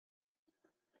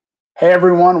Hey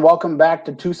everyone, welcome back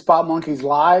to Two Spot Monkeys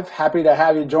Live. Happy to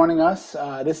have you joining us.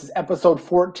 This is episode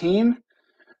 14.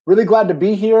 Really glad to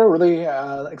be here. Really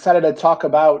excited to talk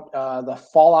about the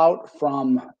fallout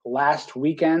from last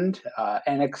weekend,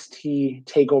 NXT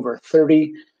TakeOver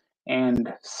 30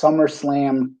 and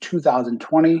SummerSlam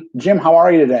 2020. Jim, how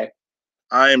are you today?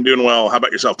 I am doing well. How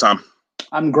about yourself, Tom?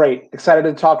 I'm great. Excited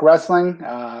to talk wrestling.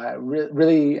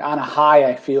 Really on a high,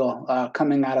 I feel,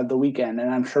 coming out of the weekend,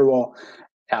 and I'm sure we'll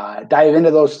dive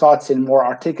into those thoughts in more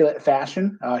articulate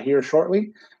fashion here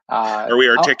shortly. Are we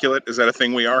articulate? Is that a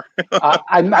thing we are?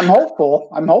 I'm hopeful.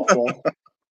 I'm hopeful.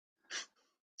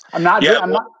 I'm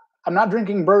not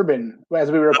drinking bourbon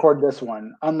as we record this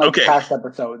one, unlike past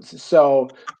episodes. So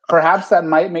perhaps that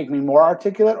might make me more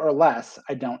articulate or less.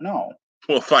 I don't know.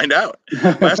 We'll find out.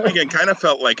 Last weekend kind of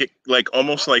felt like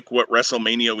almost like what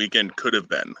WrestleMania weekend could have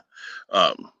been,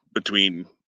 between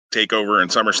TakeOver and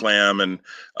SummerSlam, and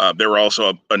there were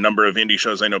also a number of indie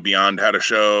shows. I know Beyond had a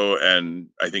show, and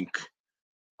I think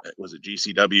was it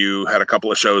GCW had a couple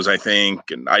of shows, I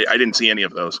think, and I didn't see any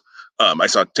of those. I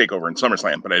saw TakeOver and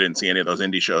SummerSlam, but I didn't see any of those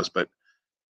indie shows. But it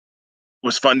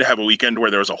was fun to have a weekend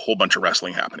where there was a whole bunch of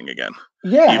wrestling happening again.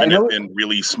 Yeah, even if in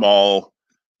really small,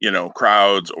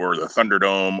 crowds or the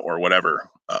Thunderdome or whatever.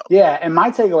 Yeah, and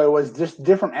my takeaway was just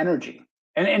different energy.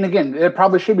 And again, there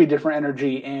probably should be different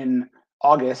energy in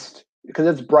August because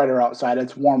it's brighter outside,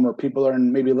 it's warmer, people are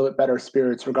in maybe a little bit better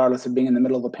spirits regardless of being in the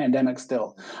middle of a pandemic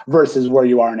still versus where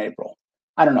you are in April.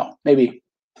 I don't know, maybe.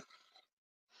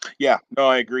 Yeah, no,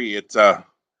 I agree. It's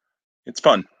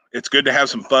fun. It's good to have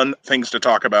some fun things to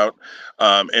talk about.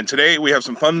 And today we have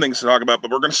some fun things to talk about, but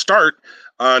we're going to start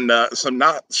on some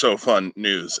not so fun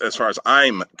news as far as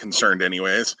I'm concerned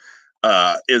anyways.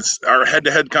 Is our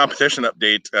head-to-head competition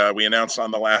update. We announced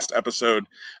on the last episode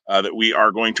that we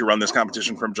are going to run this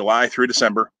competition from July through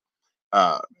December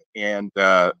and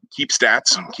keep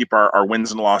stats, keep our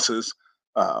wins and losses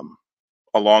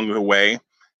along the way.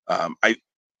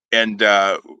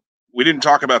 We didn't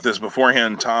talk about this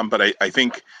beforehand, Tom, but I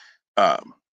think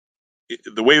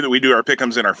the way that we do our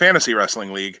pick'ems in our fantasy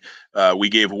wrestling league, we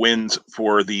gave wins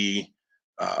for the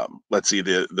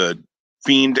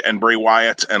Fiend and Bray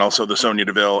Wyatt, and also the Sonya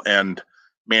Deville and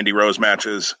Mandy Rose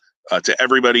matches to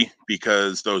everybody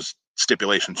because those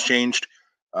stipulations changed.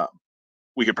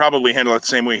 We could probably handle it the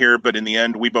same way here, but in the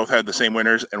end, we both had the same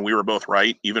winners, and we were both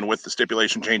right, even with the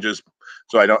stipulation changes.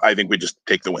 So I think we just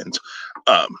take the wins.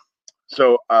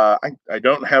 So I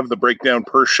don't have the breakdown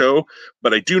per show,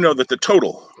 but I do know that the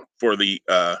total for the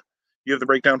you have the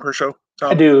breakdown per show,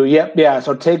 Tom? I do. Yep. Yeah.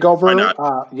 So TakeOver.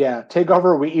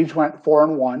 TakeOver. We each went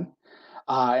 4-1.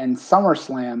 And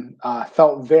SummerSlam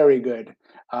felt very good.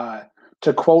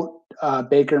 To quote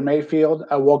Baker Mayfield,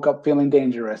 I woke up feeling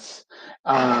dangerous.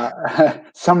 SummerSlam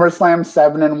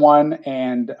 7-1,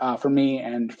 and for me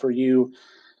and for you,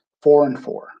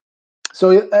 4-4.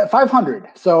 So 500.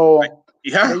 So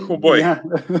yeah. Oh boy.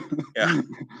 Yeah.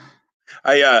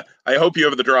 I hope you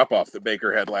have the drop off that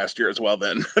Baker had last year as well.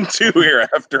 Then too here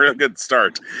after a good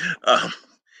start.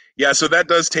 Yeah, so that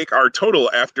does take our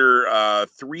total after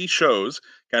 3 shows,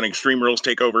 kind of Extreme Rules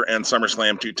TakeOver and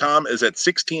SummerSlam. To Tom is at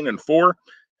 16-4,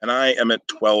 and I am at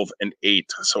 12-8.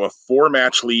 So a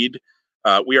 4-match lead.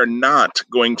 We are not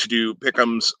going to do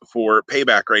pick'ems for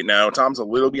Payback right now. Tom's a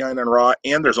little behind on Raw,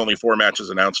 and there's only 4 matches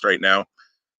announced right now.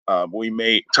 We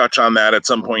may touch on that at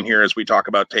some point here as we talk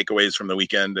about takeaways from the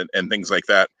weekend and things like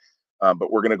that.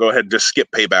 But we're going to go ahead and just skip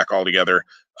Payback altogether.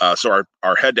 So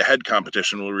our head-to-head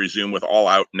competition will resume with All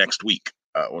Out next week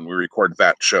when we record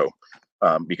that show.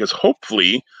 Because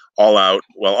hopefully All Out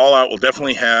will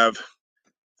definitely have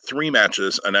 3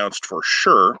 matches announced for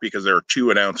sure, because there are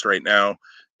 2 announced right now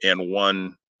and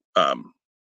 1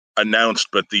 announced,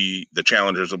 but the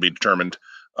challengers will be determined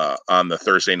on the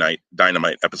Thursday night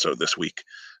Dynamite episode this week.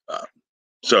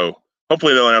 So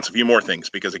hopefully they'll announce a few more things,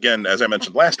 because again, as I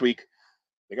mentioned last week,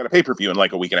 they got a pay-per-view in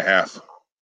like a week and a half.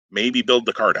 Maybe build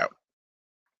the card out.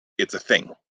 It's a thing.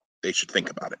 They should think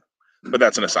about it. But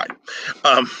that's an aside.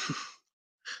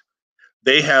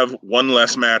 They have 1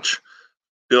 less match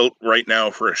built right now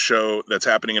for a show that's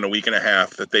happening in a week and a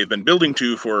half that they've been building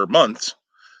to for months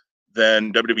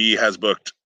than WWE has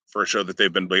booked for a show that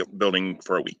they've been building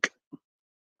for a week.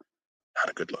 Not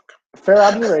a good look. Fair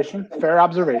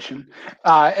observation.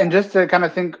 And just to kind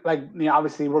of think,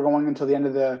 obviously we're going until the end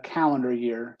of the calendar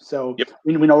year. So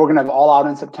we know we're going to have All Out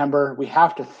in September. We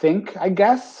have to think, I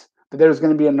guess, that there's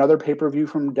going to be another pay-per-view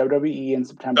from WWE in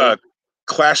September.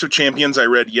 Clash of Champions, I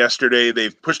read yesterday.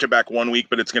 They've pushed it back 1 week,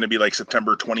 but it's going to be like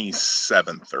September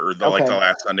 27th or the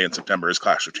last Sunday in September is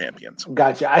Clash of Champions.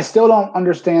 Gotcha. I still don't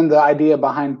understand the idea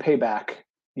behind Payback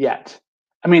yet.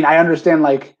 I mean, I understand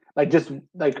like just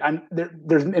like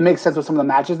there's it makes sense with some of the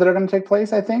matches that are going to take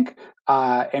place, I think,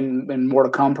 and more to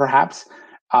come perhaps.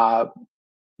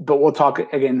 But we'll talk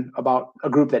again about a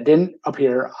group that didn't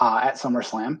appear at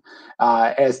SummerSlam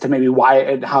as to maybe why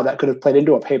and how that could have played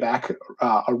into a payback,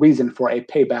 a reason for a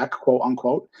payback, quote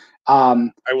unquote.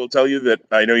 I will tell you that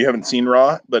I know you haven't seen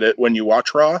Raw, but when you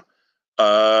watch Raw,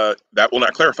 that will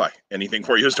not clarify anything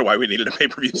for you as to why we needed a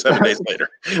pay-per-view 7 days later.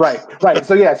 Right.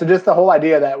 So yeah, so just the whole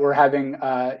idea that we're having,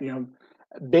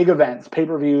 big events,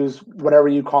 pay-per-views, whatever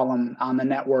you call them, on the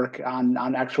network,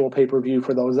 on actual pay-per-view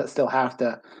for those that still have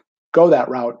to go that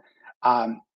route.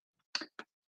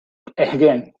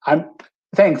 Again,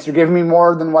 thanks. You're giving me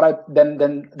more than what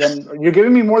you're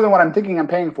giving me more than what I'm thinking I'm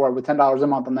paying for with $10 a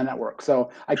month on the network. So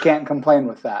I can't complain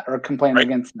with that or complain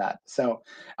against that. So,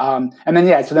 and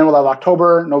then so then we'll have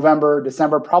October, November,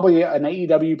 December, probably an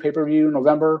AEW pay-per-view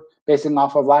November, basing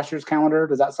off of last year's calendar.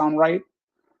 Does that sound right?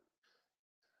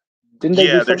 Didn't they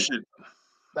do there should.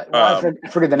 Well, I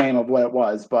forget the name of what it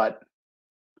was, but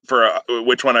for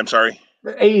which one? I'm sorry.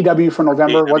 AEW for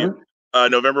November, wasn't?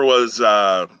 November was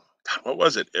what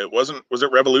was it? It wasn't. Was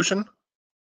it Revolution?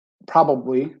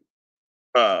 Probably.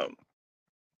 I'm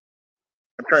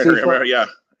trying to remember. Yeah.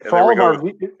 For all of our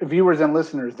viewers and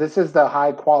listeners, this is the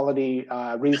high quality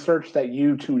research that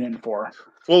you tune in for.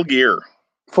 Full Gear.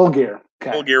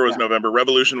 Okay. Full Gear was November.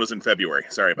 Revolution was in February.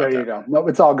 Sorry about that. There you go. No,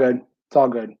 it's all good.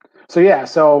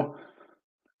 So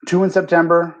 2 in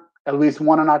September, at least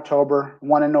 1 in October,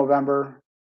 1 in November,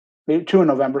 maybe 2 in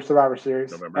November, Survivor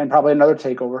Series, and probably another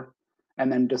takeover, and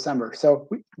then December. So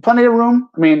plenty of room.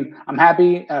 I mean, I'm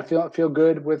happy. I feel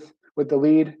good with the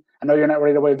lead. I know you're not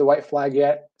ready to wave the white flag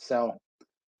yet, so.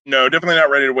 No, definitely not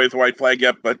ready to wave the white flag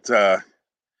yet, but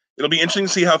it'll be interesting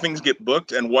to see how things get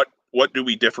booked and what do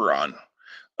we differ on.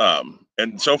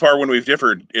 And so far, when we've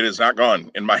differed, it has not gone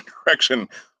in my direction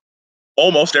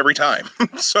almost every time.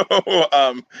 So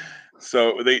that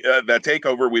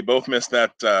takeover, we both missed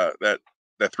that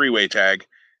three-way tag.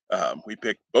 We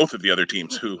picked both of the other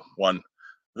teams who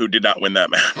did not win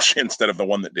that match instead of the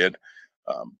one that did.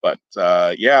 But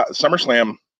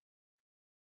SummerSlam,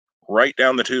 right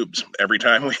down the tubes every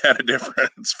time we had a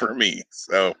difference for me.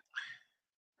 So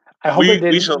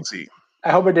we shall see.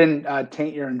 I hope it didn't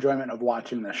taint your enjoyment of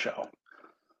watching this show.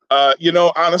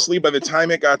 Honestly, by the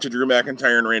time it got to Drew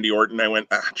McIntyre and Randy Orton, I went,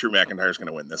 Drew McIntyre's going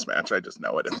to win this match. I just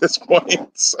know it at this point.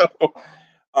 So,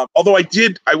 although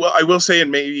I will say,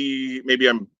 and maybe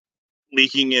I'm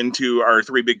leaking into our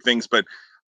three big things, but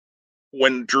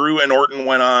when Drew and Orton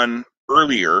went on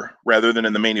earlier rather than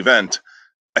in the main event,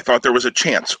 I thought there was a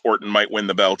chance Orton might win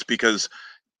the belt because,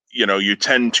 you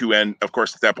tend to end, of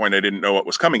course, at that point, I didn't know what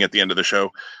was coming at the end of the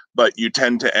show, but you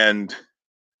tend to end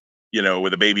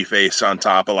with a baby face on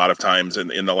top a lot of times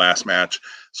in the last match.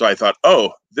 So I thought,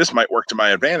 this might work to my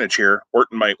advantage here.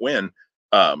 Orton might win.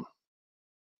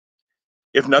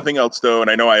 If nothing else, though, and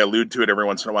I know I allude to it every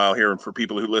once in a while here, and for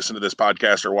people who listen to this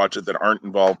podcast or watch it that aren't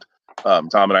involved, Tom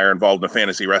and I are involved in a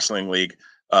fantasy wrestling league.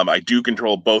 I do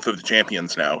control both of the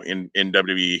champions now in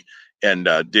WWE, and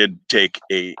did take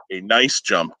a nice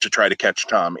jump to try to catch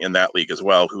Tom in that league as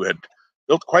well, who had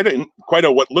built quite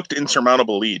a what looked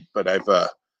insurmountable lead, but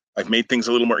I've made things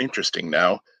a little more interesting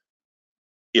now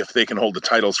if they can hold the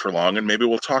titles for long, and maybe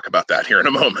we'll talk about that here in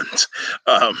a moment,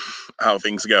 how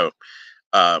things go.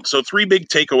 So 3 big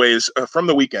takeaways from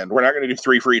the weekend. We're not going to do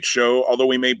 3 for each show, although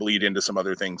we may bleed into some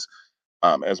other things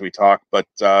as we talk. But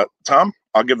Tom,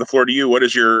 I'll give the floor to you. What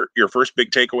is your first big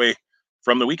takeaway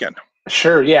from the weekend?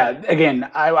 Sure. Yeah. Again,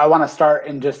 I want to start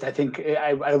and just, I think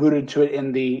I alluded to it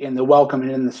in the welcome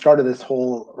and in the start of this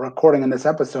whole recording in this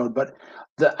episode, but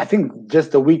I think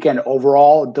just the weekend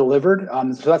overall delivered.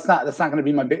 So that's not going to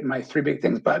be my 3 big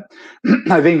things, but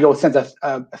I think you'll sense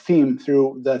a theme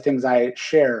through the things I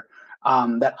share,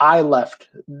 that I left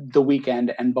the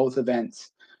weekend and both events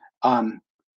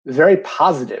very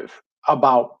positive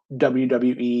about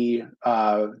WWE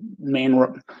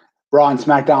main Raw and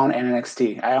SmackDown and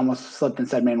NXT. I almost slipped and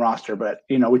said main roster, but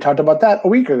we talked about that a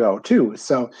week ago too.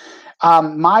 So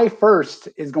my first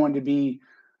is going to be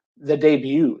the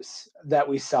debuts that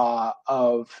we saw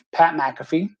of Pat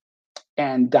McAfee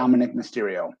and Dominic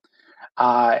Mysterio.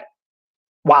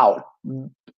 Wow.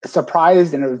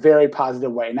 Surprised in a very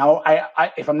positive way. Now,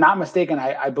 I if I'm not mistaken,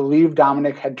 I believe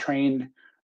Dominic had trained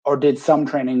or did some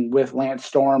training with Lance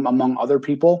Storm, among other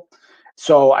people.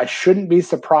 So I shouldn't be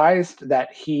surprised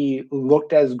that he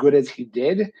looked as good as he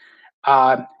did.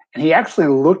 And he actually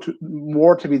looked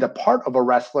more to be the part of a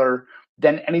wrestler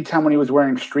than any time when he was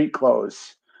wearing street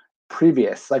clothes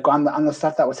previous, like on the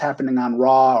stuff that was happening on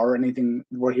Raw or anything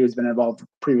where he was been involved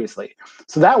previously.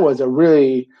 So that was a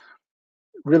really,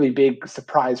 really big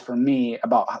surprise for me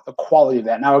about the quality of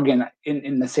that. Now, again,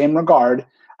 in the same regard,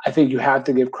 I think you have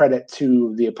to give credit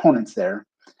to the opponents there.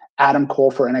 Adam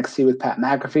Cole for NXT with Pat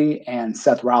McAfee and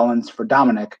Seth Rollins for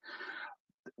Dominic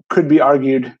could be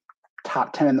argued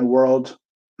top 10 in the world,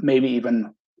 maybe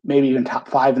even top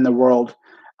 5 in the world,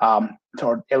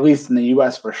 or at least in the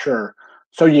US for sure.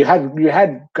 So you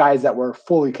had guys that were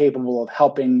fully capable of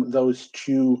helping those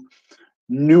two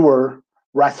newer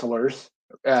wrestlers,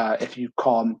 if you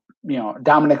call them,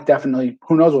 Dominic definitely,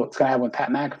 who knows what's going to happen with Pat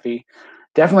McAfee,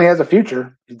 definitely has a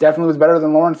future. He definitely was better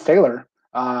than Lawrence Taylor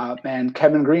and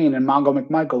Kevin Green and Mongo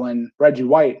McMichael and Reggie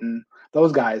White and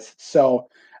those guys. So,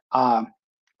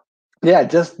 yeah,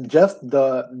 just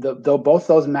the both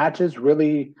those matches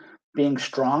really being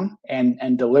strong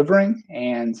and delivering,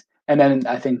 and then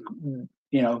I think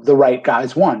the right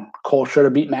guys won. Cole should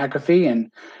have beat McAfee,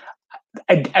 and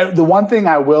the one thing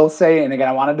I will say, and again,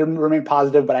 I wanted to remain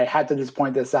positive, but I had to just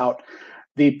point this out: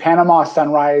 the Panama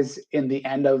Sunrise in the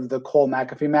end of the Cole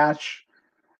McAfee match,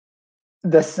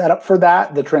 the setup for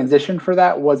that, the transition for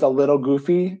that was a little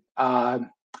goofy. I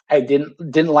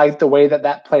didn't like the way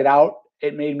that played out.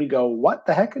 It made me go, "What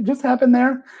the heck just happened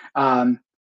there?"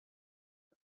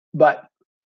 But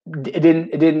it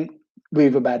didn't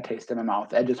leave a bad taste in my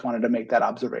mouth. I just wanted to make that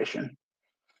observation.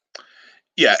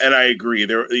 Yeah, and I agree.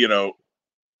 There,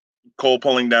 Cole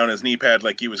pulling down his knee pad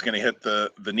like he was going to hit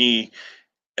the knee,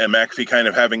 and McAfee kind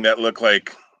of having that look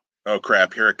like, "Oh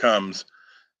crap, here it comes,"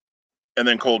 and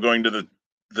then Cole going to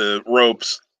the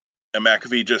ropes, and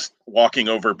McAfee just walking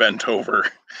over, bent over.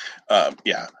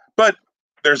 Yeah, but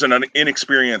there's an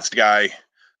inexperienced guy,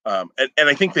 and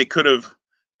I think they could have.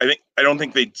 I don't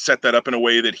think they set that up in a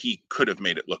way that he could have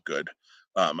made it look good.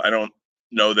 I don't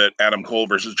know that Adam Cole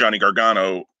versus Johnny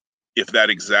Gargano, if that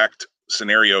exact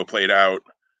scenario played out,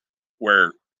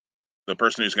 where the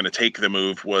person who's going to take the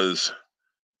move was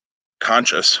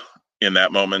conscious in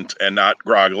that moment and not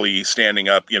groggily standing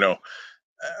up,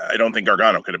 I don't think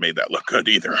Gargano could have made that look good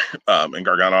either. And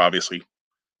Gargano obviously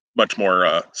much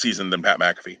more seasoned than Pat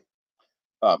McAfee.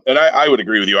 And I would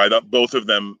agree with you. I thought both of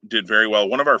them did very well.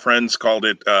 One of our friends called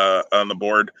it on the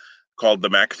board, called the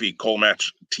McAfee Cole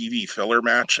match TV filler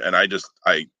match, and I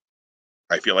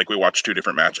feel like we watched two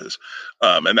different matches,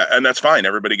 and that's fine.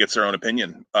 Everybody gets their own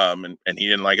opinion, and he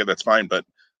didn't like it. That's fine. But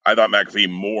I thought McAfee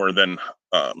more than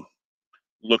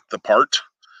looked the part.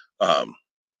 I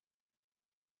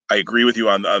agree with you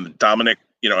on Dominic.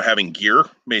 Having gear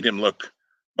made him look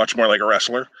much more like a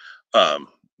wrestler.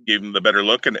 Gave him the better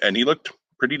look, and he looked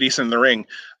pretty decent in the ring.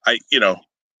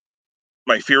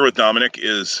 My fear with Dominic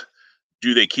is,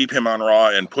 do they keep him on Raw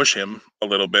and push him a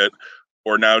little bit,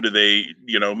 or now do they,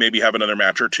 maybe have another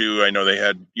match or two? I know they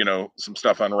had, some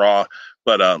stuff on Raw,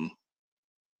 but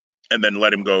and then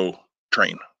let him go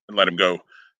train and let him go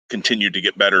continue to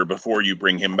get better before you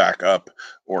bring him back up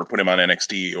or put him on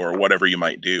NXT or whatever you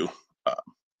might do.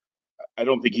 I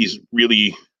don't think he's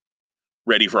really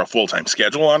ready for a full-time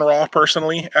schedule on Raw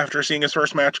personally after seeing his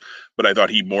first match, but I thought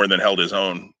he more than held his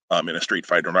own in a street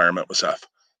fight environment with Seth.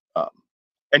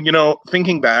 And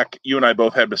thinking back, you and I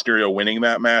both had Mysterio winning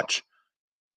that match,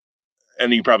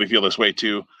 and you probably feel this way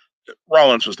too.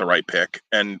 Rollins was the right pick,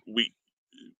 and we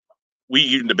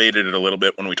even debated it a little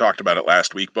bit when we talked about it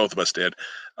last week. Both of us did.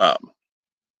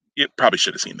 You probably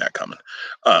should have seen that coming.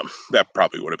 That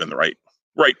probably would have been the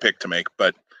right pick to make,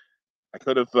 but I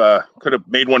could have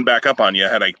made one back up on you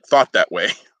had I thought that way,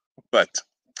 but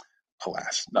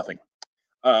alas, nothing.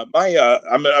 I'm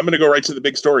going to go right to the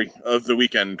big story of the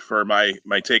weekend for my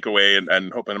takeaway,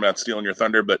 and hoping I'm not stealing your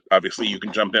thunder, but obviously you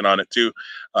can jump in on it too.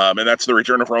 And that's the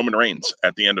return of Roman Reigns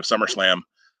at the end of SummerSlam,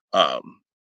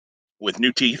 with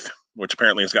new teeth, which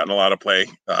apparently has gotten a lot of play.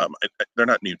 They're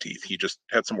not new teeth. He just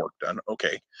had some work done.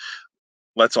 Okay.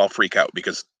 Let's all freak out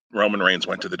because Roman Reigns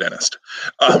went to the dentist.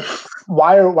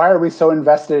 Why are we so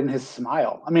invested in his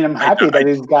smile? I mean, I'm happy that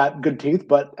he's got good teeth,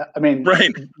 but I mean,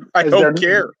 right. I don't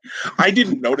care. I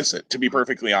didn't notice it, to be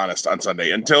perfectly honest, on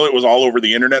Sunday until it was all over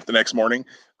the internet the next morning.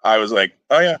 I was like,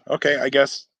 oh yeah, okay, I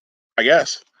guess.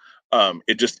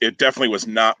 It definitely was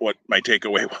not what my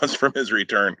takeaway was from his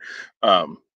return.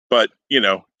 But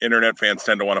internet fans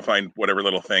tend to want to find whatever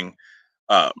little thing.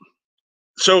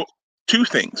 So two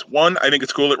things. One, I think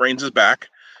it's cool that Reigns is back.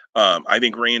 I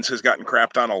think Reigns has gotten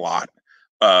crapped on a lot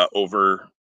over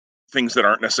things that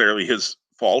aren't necessarily his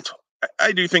fault.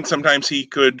 I do think sometimes he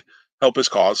could help his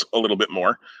cause a little bit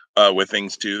more with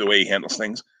things too, the way he handles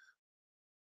things.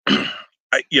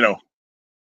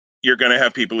 You're going to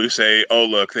have people who say, oh,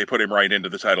 look, they put him right into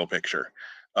the title picture.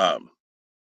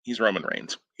 He's Roman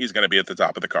Reigns. He's going to be at the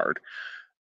top of the card.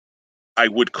 I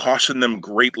would caution them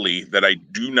greatly that I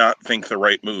do not think the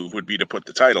right move would be to put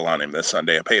the title on him this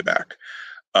Sunday at Payback.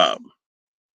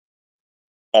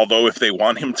 Although if they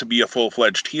want him to be a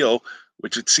full-fledged heel,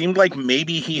 which it seemed like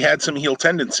maybe he had some heel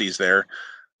tendencies there,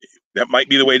 that might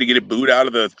be the way to get it booed out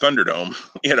of the Thunderdome,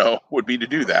 would be to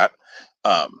do that.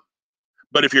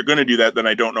 But if you're going to do that, then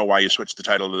I don't know why you switched the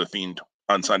title to The Fiend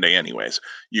on Sunday anyways.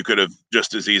 You could have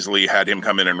just as easily had him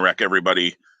come in and wreck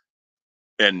everybody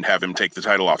and have him take the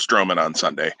title off Strowman on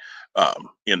Sunday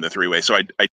in the three-way. So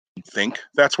I think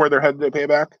that's where they're headed to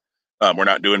Payback. We're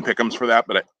not doing pick'ems for that,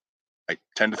 but I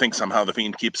tend to think somehow The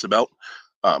Fiend keeps the belt.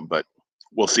 But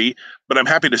we'll see. But I'm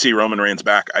happy to see Roman Reigns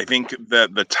back. I think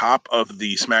that the top of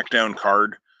the SmackDown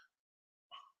card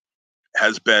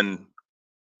has been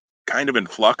kind of in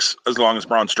flux as long as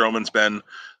Braun Strowman's been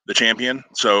the champion.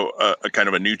 So a kind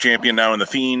of a new champion now in The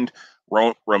Fiend.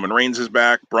 Roman Reigns is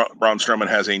back. Braun Strowman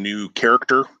has a new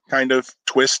character kind of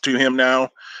twist to him now.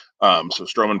 So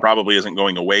Strowman probably isn't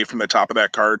going away from the top of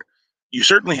that card. You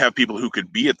certainly have people who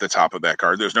could be at the top of that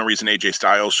card. There's no reason AJ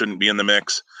Styles shouldn't be in the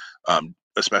mix,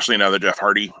 especially now that Jeff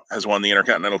Hardy has won the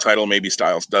Intercontinental title. Maybe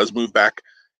Styles does move back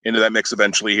into that mix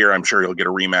eventually here. I'm sure he'll get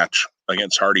a rematch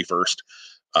against Hardy first.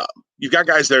 You've got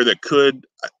guys there that could,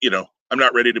 I'm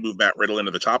not ready to move Matt Riddle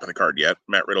into the top of the card yet.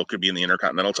 Matt Riddle could be in the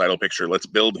Intercontinental title picture. Let's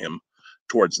build him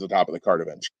towards the top of the card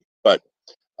eventually. But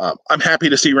I'm happy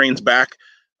to see Reigns back.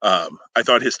 I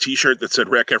thought his T-shirt that said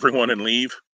 "Wreck everyone and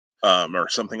leave," or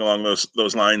something along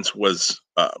those lines was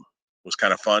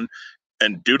kind of fun.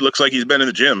 And dude looks like he's been in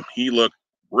the gym. He looked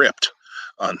ripped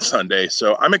on Sunday.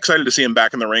 So I'm excited to see him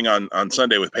back in the ring on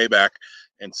Sunday with Payback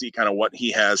and see kind of what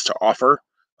he has to offer,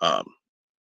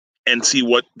 and see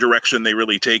what direction they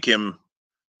really take him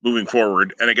moving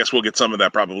forward. And I guess we'll get some of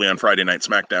that probably on Friday Night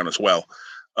SmackDown as well.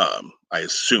 I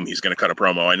assume he's going to cut a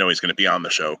promo. I know he's going to be on the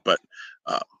show, but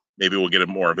maybe we'll get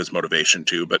more of his motivation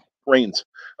too. But Reigns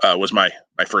was my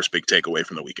first big takeaway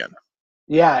from the weekend.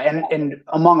 Yeah, and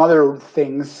among other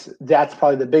things, that's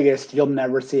probably the biggest "you'll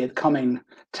never see it coming"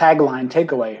 tagline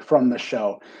takeaway from the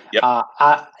show. Yep.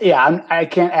 I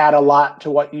can't add a lot to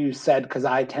what you said because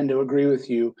I tend to agree with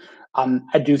you.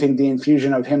 I do think the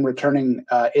infusion of him returning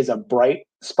is a bright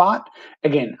spot.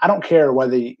 Again, I don't care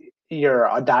whether you're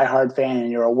a diehard fan and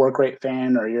you're a work rate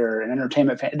fan or you're an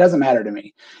entertainment fan. It doesn't matter to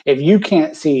me. If you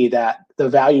can't see that the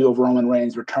value of Roman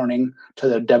Reigns returning to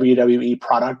the WWE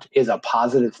product is a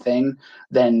positive thing,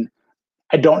 then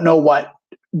I don't know what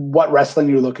wrestling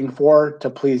you're looking for to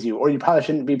please you, or you probably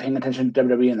shouldn't be paying attention to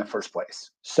WWE in the first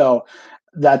place. So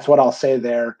that's what I'll say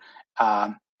there.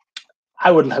 I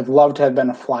would have loved to have been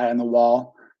a fly on the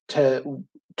wall to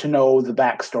know the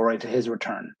backstory to his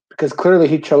return, because clearly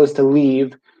he chose to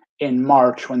leave in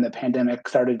March when the pandemic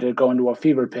started to go into a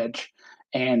fever pitch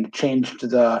and changed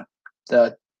the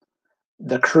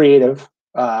creative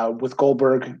with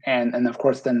Goldberg and of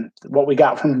course then what we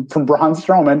got from Braun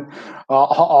Strowman.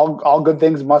 All good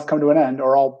things must come to an end,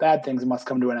 or all bad things must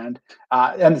come to an end.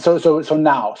 And so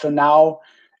now,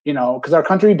 because our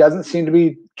country doesn't seem to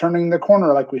be turning the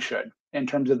corner like we should in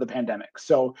terms of the pandemic.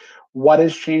 So what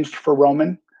has changed for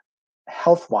Roman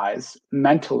health-wise,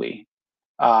 mentally,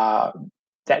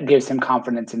 that gives him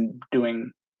confidence in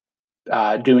doing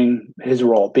his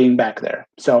role, being back there.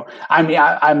 So I mean,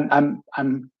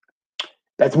 I'm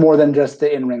that's more than just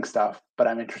the in-ring stuff, but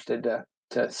I'm interested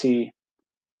to see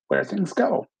where things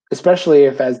go, especially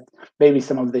if, as maybe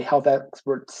some of the health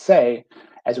experts say,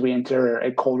 as we enter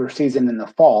a colder season in the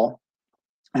fall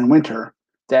and winter,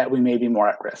 that we may be more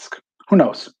at risk. Who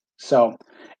knows? So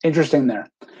interesting there.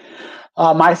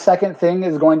 My second thing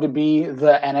is going to be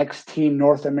the NXT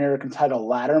North American title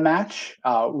ladder match.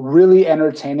 Really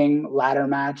entertaining ladder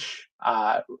match.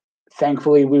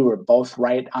 Thankfully, we were both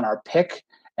right on our pick,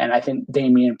 and I think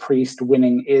Damian Priest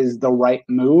winning is the right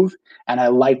move. And I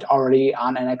liked already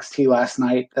on NXT last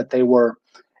night that they were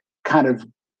kind of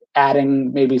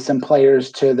adding maybe some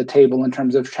players to the table in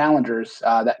terms of challengers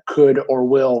that could or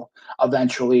will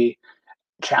eventually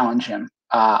challenge him.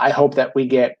 I hope that we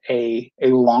get a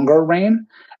longer reign.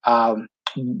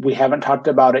 We haven't talked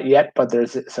about it yet, but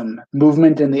there's some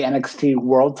movement in the NXT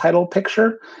World Title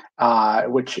picture,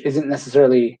 which isn't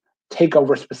necessarily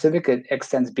takeover specific. It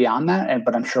extends beyond that,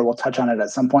 but I'm sure we'll touch on it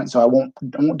at some point. So I won't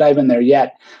dive in there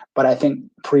yet. But I think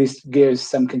Priest gives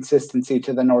some consistency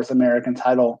to the North American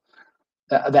title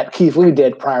that Keith Lee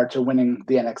did prior to winning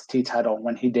the NXT title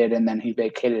when he did, and then he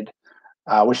vacated,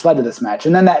 which led to this match.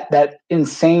 And then that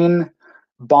insane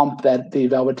bump that the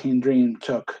Velveteen Dream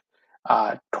took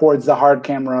towards the hard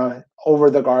camera, over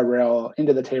the guardrail,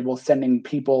 into the table, sending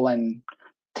people and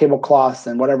tablecloths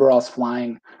and whatever else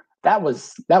flying. That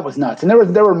was nuts. And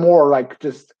there were more like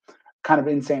just kind of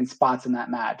insane spots in that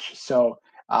match. So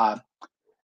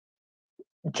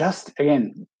just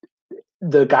again,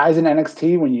 the guys in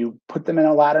NXT, when you put them in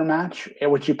a ladder match,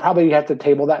 which you probably have to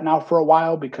table that now for a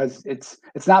while because it's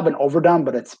not been overdone,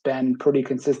 but it's been pretty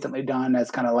consistently done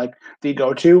as kind of like the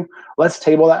go-to. Let's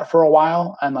table that for a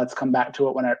while and let's come back to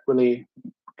it when it really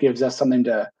gives us something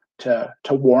to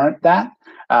warrant that.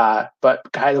 But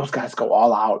those guys go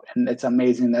all out, and it's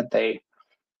amazing that they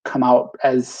come out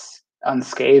as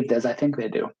unscathed as I think they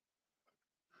do.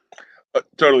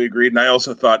 Totally agreed. And I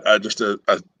also thought, just a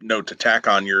note to tack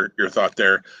on your thought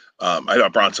there, I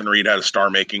thought Bronson Reed had a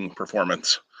star-making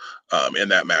performance in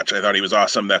that match. I thought he was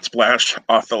awesome. That splash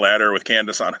off the ladder with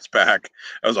Candice on his back,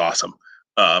 that was awesome.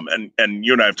 And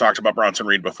you and I have talked about Bronson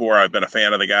Reed before. I've been a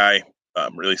fan of the guy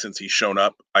really since he's shown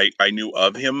up. I knew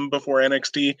of him before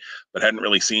NXT, but hadn't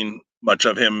really seen much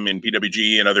of him in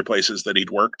PWG and other places that he'd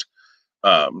worked.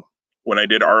 When I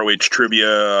did ROH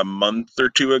trivia a month or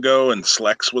two ago, and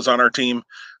Slex was on our team,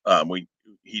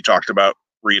 he talked about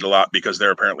Reed a lot because they're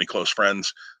apparently close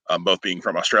friends, both being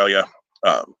from Australia.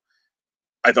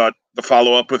 I thought the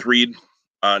follow up with Reed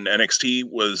on NXT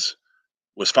was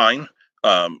fine.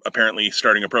 Apparently,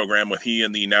 starting a program with he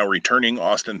and the now returning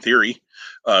Austin Theory,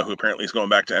 who apparently is going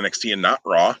back to NXT and not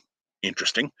Raw.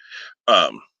 Interesting.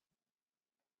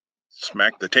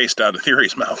 Smacked the taste out of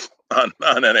Theory's mouth on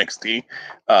NXT.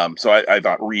 So I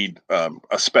thought Reed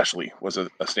especially was a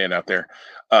standout there.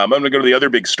 I'm going to go to the other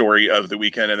big story of the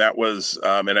weekend, and that was,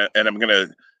 and I'm going to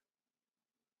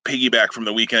piggyback from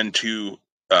the weekend to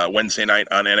Wednesday night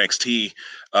on NXT,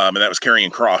 and that was Karrion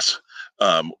Kross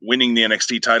winning the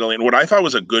NXT title in what I thought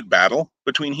was a good battle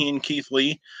between he and Keith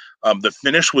Lee. The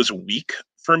finish was weak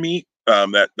for me.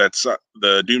 That's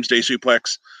the Doomsday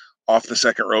Suplex off the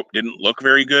second rope didn't look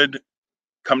very good.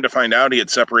 Come to find out, he had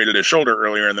separated his shoulder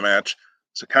earlier in the match.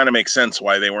 So it kind of makes sense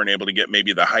why they weren't able to get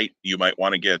maybe the height you might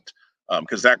want to get,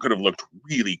 because that could have looked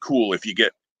really cool if you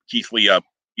get Keith Lee up,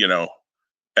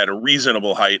 at a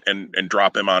reasonable height and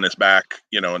drop him on his back,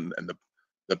 and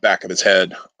the back of his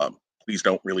head. Please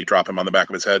don't really drop him on the back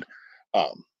of his head. I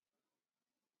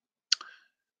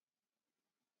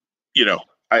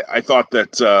thought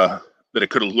that it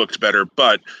could have looked better,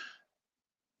 but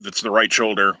that's the right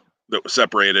shoulder that was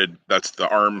separated. That's the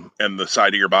arm and the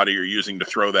side of your body you're using to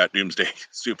throw that Doomsday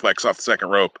Suplex off the second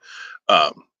rope.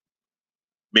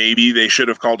 Maybe they should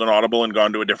have called an audible and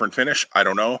gone to a different finish. I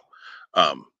don't know.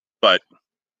 But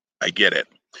I get it.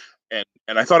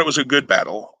 And I thought it was a good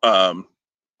battle.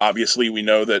 Obviously, we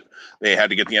know that they had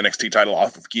to get the NXT title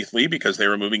off of Keith Lee because they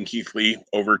were moving Keith Lee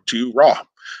over to Raw,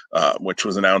 which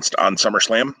was announced on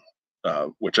SummerSlam,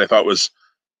 which I thought was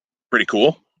pretty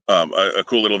cool. A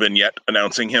cool little vignette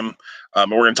announcing him. And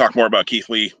we're going to talk more about Keith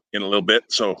Lee in a little bit,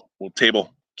 so we'll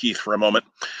table Keith for a moment.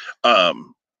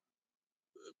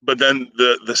 But then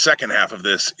the second half of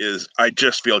this is I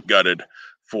just feel gutted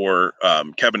for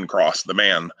Kevin Kross, the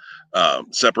man,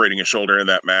 separating his shoulder in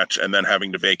that match and then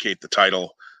having to vacate the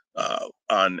title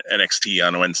on NXT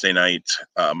on Wednesday night.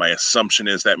 My assumption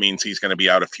is that means he's going to be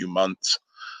out a few months.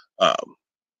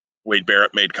 Wade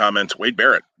Barrett made comments. Wade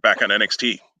Barrett back on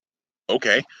NXT.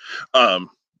 Okay. A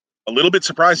little bit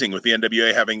surprising with the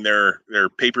NWA having their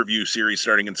pay-per-view series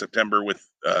starting in September with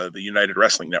the United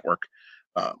Wrestling Network.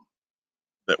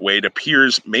 That Wade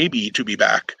appears maybe to be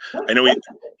back. I know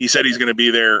he said he's going to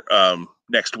be there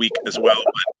next week as well,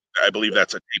 but I believe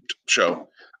that's a taped show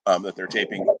that they're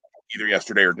taping either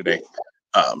yesterday or today.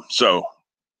 So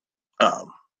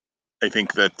I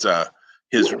think that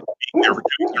his being there for 2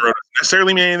 weeks in a row doesn't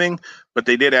necessarily mean anything, but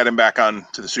they did add him back on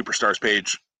to the Superstars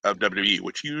page of WWE,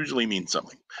 which usually means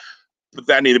something. But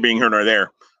that neither being here nor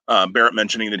there. Barrett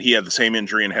mentioning that he had the same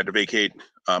injury and had to vacate,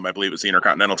 I believe it was the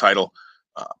Intercontinental title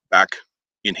back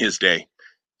in his day.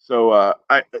 So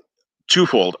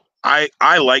twofold. I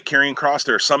like Karrion Kross.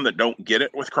 There are some that don't get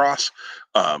it with Kross,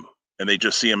 and they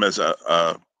just see him as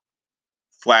a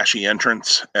flashy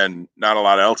entrance and not a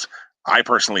lot else. I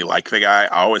personally like the guy.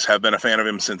 I always have been a fan of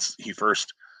him since he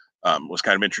first was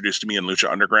kind of introduced to me in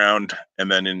Lucha Underground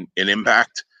and then in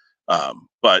Impact.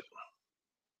 But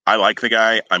I like the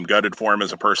guy. I'm gutted for him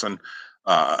as a person.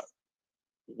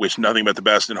 Wish nothing but the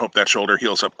best and hope that shoulder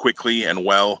heals up quickly and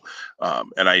well.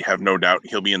 And I have no doubt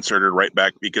he'll be inserted right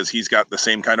back because he's got the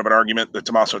same kind of an argument that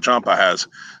Tommaso Ciampa has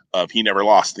of he never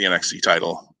lost the NXT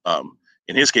title.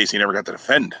 In his case, he never got to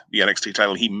defend the NXT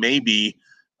title. He may be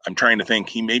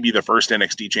the first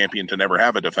NXT champion to never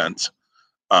have a defense.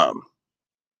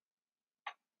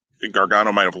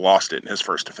 Gargano might have lost it in his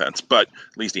first defense, but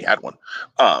at least he had one.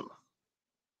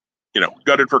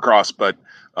 Gutted for Kross, but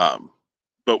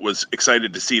but was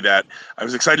excited to see that. I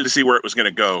was excited to see where it was going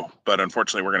to go, but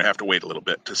unfortunately, we're going to have to wait a little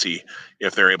bit to see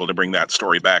if they're able to bring that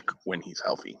story back when he's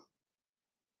healthy.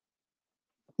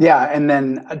 Yeah, and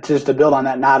then just to build on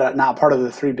that, not part of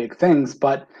the three big things,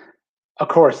 but of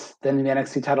course, then the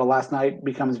NXT title last night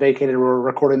becomes vacated. We're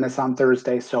recording this on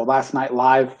Thursday, so last night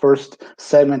live, first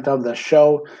segment of the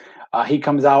show, he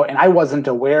comes out, and I wasn't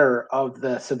aware of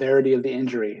the severity of the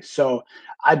injury. So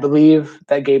I believe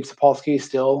that Gabe Sapolsky is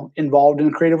still involved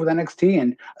in creative with NXT,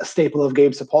 and a staple of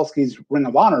Gabe Sapolsky's Ring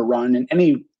of Honor run in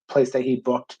any place that he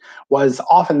booked was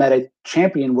often that a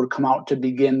champion would come out to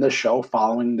begin the show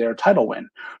following their title win.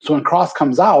 So when Cross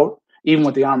comes out, even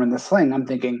with the arm in the sling, I'm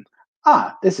thinking,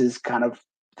 this has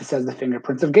the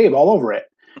fingerprints of Gabe all over it.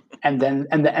 And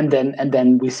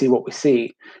then we see what we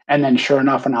see. And then sure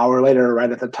enough, an hour later,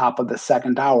 right at the top of the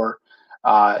second hour,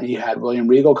 you had William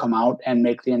Regal come out and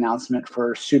make the announcement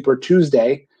for Super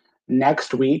Tuesday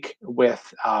next week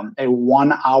with a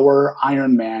 1 hour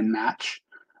Iron Man match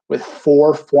with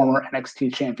 4 former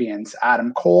NXT champions,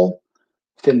 Adam Cole,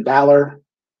 Finn Balor,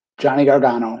 Johnny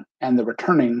Gargano, and the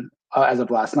returning, as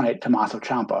of last night, Tommaso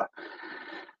Ciampa.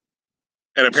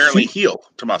 And apparently heel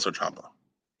Tommaso Ciampa.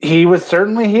 He was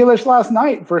certainly heelish last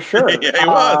night, for sure. Yeah, he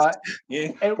was.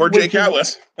 Poor Jake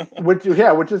Atlas. which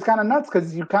is kind of nuts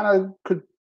because you kind of could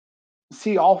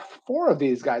see all 4 of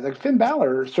these guys. Like Finn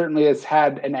Balor certainly has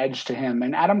had an edge to him.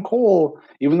 And Adam Cole,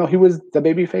 even though he was the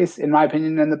babyface, in my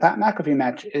opinion, in the Pat McAfee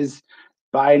match, is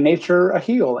by nature a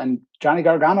heel. And Johnny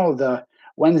Gargano, the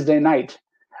Wednesday night,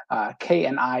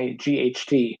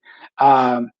 KNIGHT,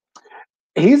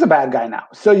 he's a bad guy now.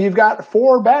 So you've got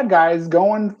 4 bad guys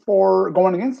going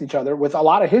against each other with a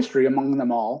lot of history among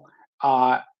them all.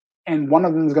 And one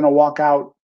of them is going to walk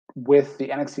out with the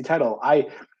NXT title.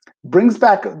 Brings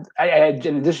back,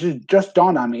 and this just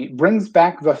dawned on me, brings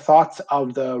back the thoughts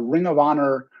of the Ring of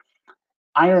Honor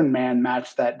Iron Man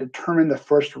match that determined the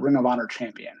first Ring of Honor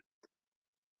champion.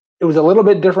 It was a little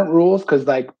bit different rules because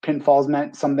like pinfalls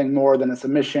meant something more than a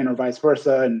submission or vice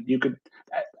versa. And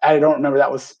I don't remember,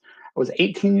 that was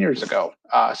 18 years ago.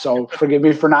 So forgive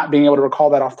me for not being able to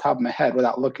recall that off the top of my head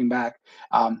without looking back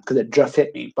because it just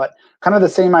hit me. But kind of the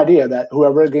same idea that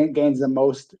whoever gains the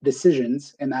most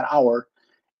decisions in that hour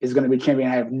is going to be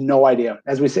champion. I have no idea.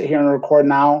 As we sit here and record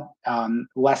now,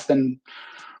 less than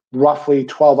roughly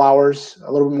 12 hours,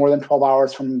 a little bit more than 12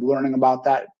 hours from learning about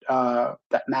that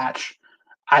match,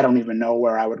 I don't even know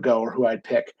where I would go or who I'd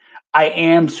pick. I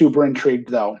am super intrigued,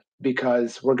 though,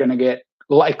 because we're going to get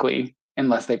likely,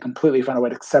 unless they completely find a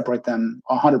way to separate them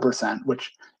 100%,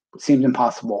 which seems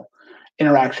impossible,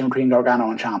 interaction between Gargano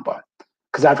and Ciampa.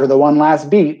 Because after the one last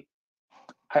beat,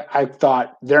 I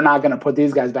thought they're not going to put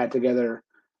these guys back together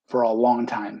for a long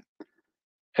time.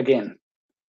 Again,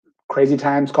 crazy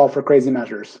times call for crazy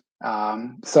measures.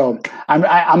 So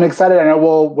I'm excited. I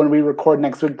know when we record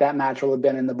next week, that match will have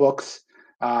been in the books.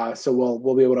 So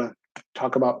we'll be able to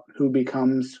talk about who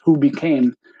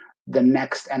became the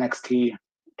next NXT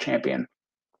champion.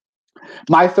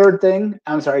 My third thing,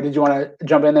 I'm sorry, did you want to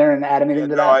jump in there and add anything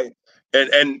to that?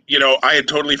 I had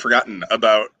totally forgotten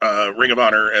about Ring of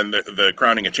Honor and the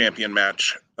crowning a champion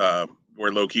match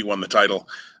where Low-Ki won the title.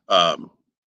 I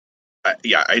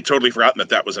had totally forgotten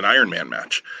that was an Iron Man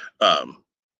match.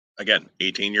 Again,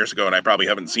 18 years ago, and I probably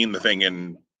haven't seen the thing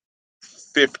in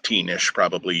 15-ish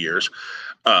probably years.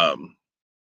 So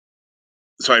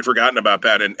I'd forgotten about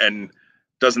that, and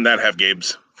doesn't that have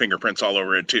Gabe's fingerprints all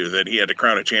over it too? That he had to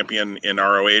crown a champion in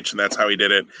ROH, and that's how he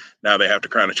did it. Now they have to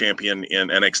crown a champion in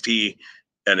NXT,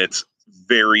 and it's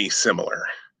very similar.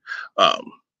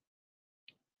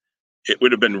 It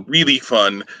would have been really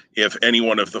fun if any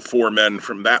one of the 4 men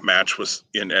from that match was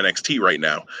in NXT right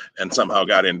now and somehow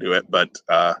got into it. But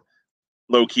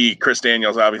Low-Ki, Chris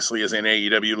Daniels obviously is in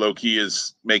AEW. Low-Ki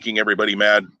is making everybody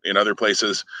mad in other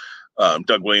places.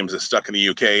 Doug Williams is stuck in the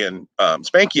UK, and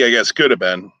Spanky, I guess, could have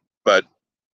been, but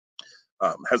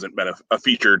hasn't been a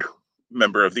featured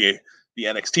member of the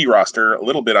NXT roster. A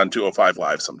little bit on 205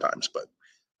 Live sometimes, but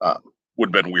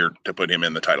would have been weird to put him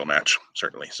in the title match,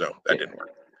 certainly. So that didn't work.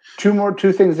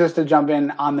 Two things just to jump in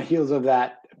on the heels of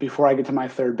that before I get to my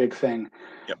third big thing.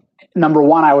 Yep. Number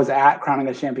 1, I was at Crowning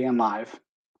a Champion Live.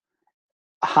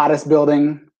 Hottest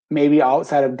building, maybe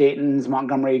outside of Dayton's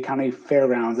Montgomery County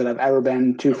Fairgrounds that I've ever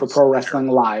been to for pro wrestling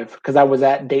live, because I was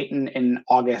at Dayton in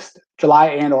July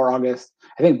and or August.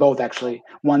 I think both, actually.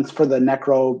 Once for the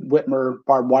Necro Whitmer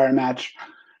barbed wire match,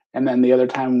 and then the other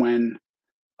time when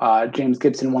James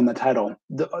Gibson won the title.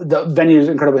 The venue is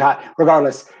incredibly hot.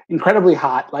 Regardless, incredibly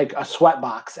hot, like a sweat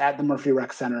box at the Murphy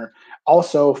Rec Center.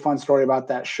 Also, fun story about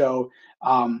that show.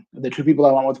 The 2 people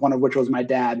I went with, one of which was my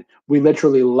dad, we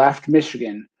literally left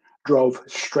Michigan, drove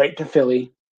straight to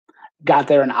Philly, got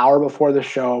there an hour before the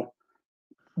show,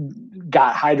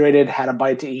 got hydrated, had a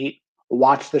bite to eat,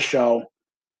 watched the show,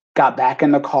 got back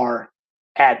in the car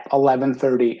at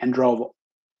 11:30 and drove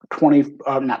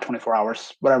not 24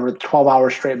 hours, whatever, 12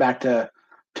 hours straight back to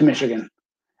Michigan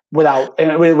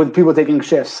with people taking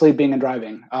shifts, sleeping and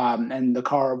driving. And the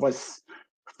car was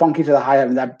funky to the high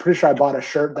heavens. I'm pretty sure I bought a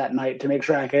shirt that night to make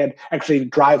sure I could actually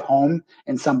drive home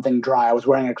in something dry. I was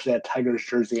wearing actually a Tigers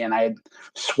jersey, and I had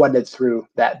sweated through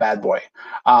that bad boy.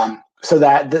 So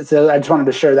I just wanted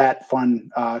to share that fun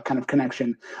kind of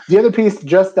connection. The other piece,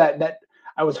 just that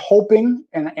I was hoping,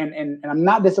 and I'm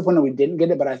not disappointed we didn't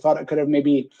get it, but I thought it could have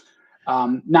maybe,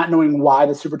 not knowing why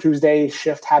the Super Tuesday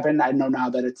shift happened. I know now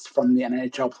that it's from the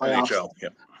NHL playoffs.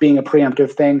 Being a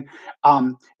preemptive thing.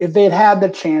 If they had the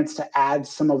chance to add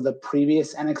some of the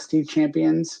previous NXT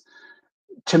champions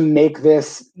to make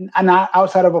this, not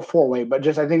outside of a four-way, but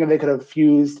just I think if they could have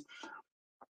fused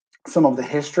some of the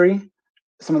history,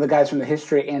 some of the guys from the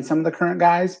history and some of the current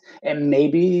guys, it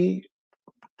maybe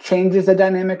changes the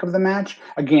dynamic of the match.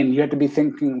 Again, you have to be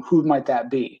thinking, who might that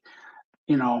be?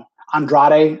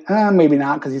 Andrade, maybe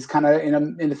not, because he's kind of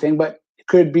in the thing, but it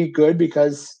could be good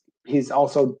because he's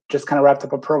also just kind of wrapped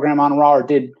up a program on Raw, or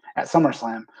did at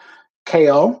SummerSlam.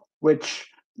 KO, which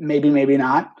maybe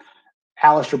not.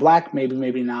 Aleister Black,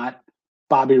 maybe not.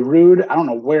 Bobby Roode, I don't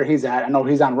know where he's at. I know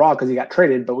he's on Raw because he got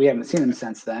traded, but we haven't seen him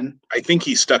since then. I think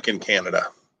he's stuck in Canada.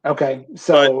 Okay,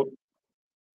 so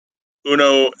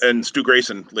Uno and Stu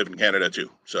Grayson live in Canada too.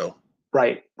 So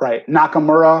right.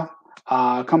 Nakamura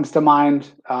comes to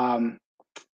mind.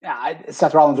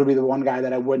 Seth Rollins would be the one guy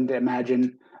that I wouldn't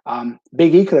imagine.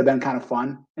 Big E could have been kind of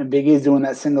fun, and Big E's doing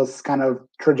that singles kind of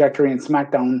trajectory in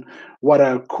SmackDown. What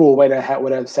a cool way to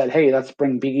would have said, hey, let's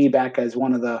bring Big E back as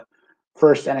one of the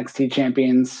first NXT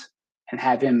champions and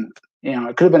have him,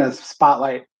 it could have been a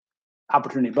spotlight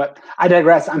opportunity, but I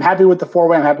digress. I'm happy with the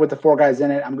four-way. I'm happy with the four guys in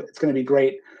it. It's going to be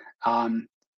great. I'm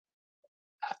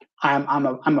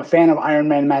a fan of Iron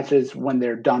Man matches when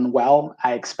they're done well.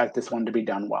 I expect this one to be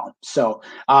done well. So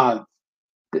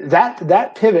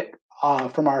that pivot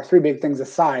from our three big things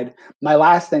aside, my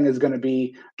last thing is going to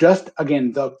be just,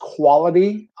 again, the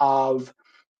quality of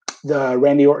the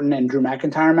Randy Orton and Drew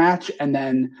McIntyre match, and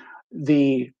then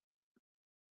the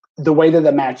way that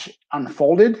the match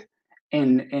unfolded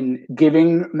in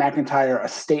giving McIntyre a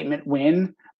statement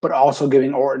win, but also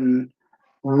giving Orton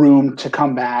room to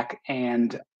come back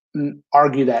and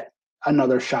argue that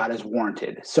another shot is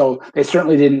warranted. So they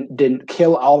certainly didn't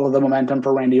kill all of the momentum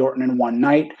for Randy Orton in one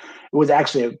night. It was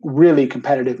actually a really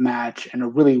competitive match and a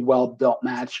really well-built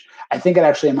match. I think it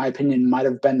actually, in my opinion, might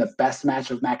have been the best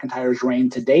match of McIntyre's reign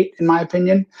to date, in my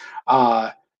opinion.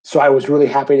 So I was really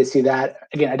happy to see that.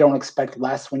 Again, I don't expect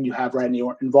less when you have Randy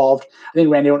Orton involved. I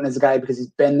think Randy Orton is a guy, because he's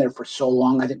been there for so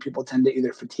long, I think people tend to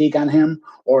either fatigue on him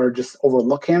or just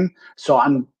overlook him. So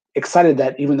I'm excited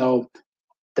that even though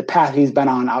the path he's been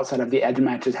on outside of the Edge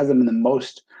matches hasn't been the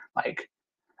most like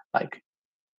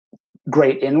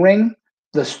great in ring,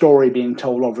 the story being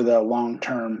told over the long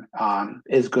term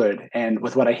is good. And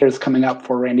with what I hear is coming up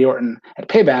for Randy Orton at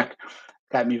Payback,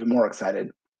 got me even more excited.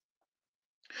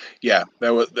 Yeah,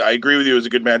 I agree with you. It was a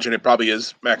good match, and it probably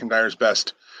is McIntyre's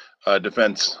best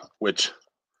defense, which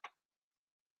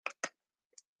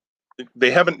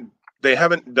they haven't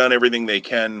done everything they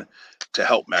can to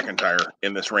help McIntyre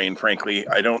in this reign. Frankly,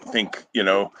 I don't think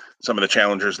some of the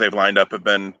challengers they've lined up have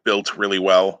been built really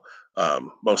well.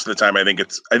 Most of the time, I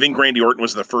think Randy Orton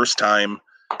was the first time,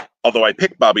 although I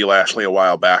picked Bobby Lashley a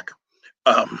while back.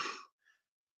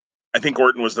 I think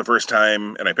Orton was the first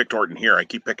time, and I picked Orton here. I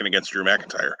keep picking against Drew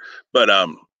McIntyre. But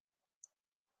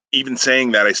even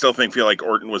saying that, I still feel like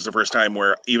Orton was the first time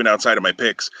where, even outside of my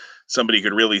picks, somebody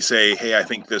could really say, hey, I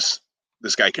think this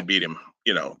guy could beat him.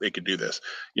 They could do this.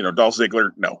 Dolph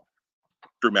Ziggler, no.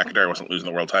 Drew McIntyre wasn't losing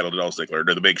the world title to Dolph Ziggler,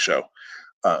 to the Big Show.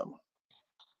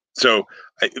 So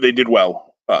they did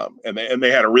well. And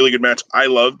they had a really good match. I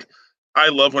love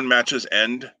when matches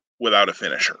end without a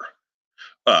finisher.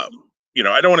 I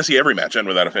don't want to see every match end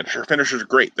without a finisher. Finishers are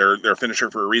great. They're a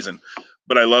finisher for a reason.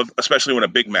 But I love, especially when a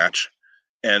big match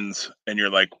ends and you're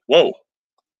like, whoa,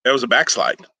 that was a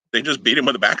backslide. They just beat him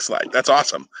with a backslide. That's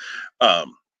awesome.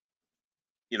 And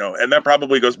that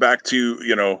probably goes back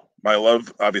to, my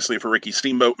love, obviously, for Ricky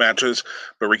Steamboat matches,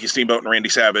 but Ricky Steamboat and Randy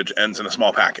Savage ends in a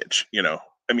small package.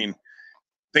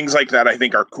 Things like that I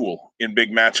think are cool in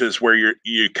big matches where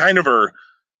you kind of are.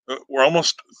 We're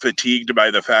almost fatigued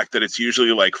by the fact that it's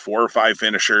usually like 4 or 5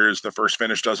 finishers. The first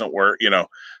finish doesn't work. You're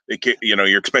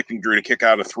expecting Drew to kick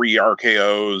out of 3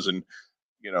 RKOs, and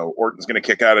Orton's going to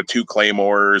kick out of 2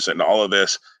 Claymores and all of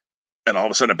this, and all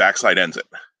of a sudden a backslide ends it.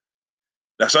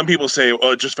 Now, some people say,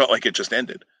 well, it just felt like it just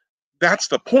ended. That's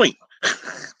the point.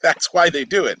 That's why they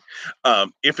do it.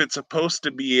 If it's supposed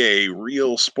to be a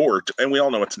real sport, and we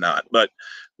all know it's not, but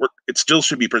it still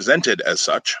should be presented as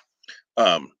such.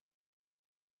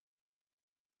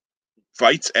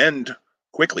 Fights end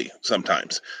quickly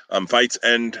sometimes. Fights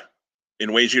end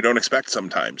in ways you don't expect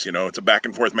sometimes. It's a back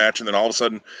and forth match, and then all of a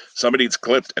sudden somebody gets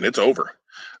clipped and it's over.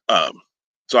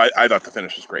 So I thought the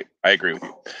finish was great. I agree with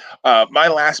you. My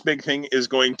last big thing is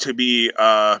going to be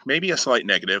maybe a slight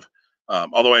negative.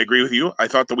 Although I agree with you, I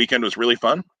thought the weekend was really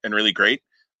fun and really great.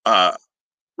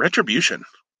 Retribution.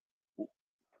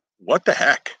 What the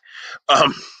heck?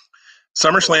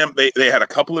 SummerSlam, they had a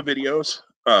couple of videos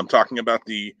talking about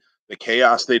the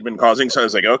chaos they'd been causing. So I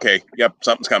was like, okay, yep,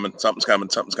 something's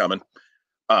coming.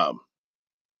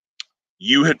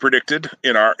 You had predicted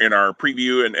in our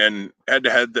preview and head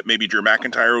to head that maybe Drew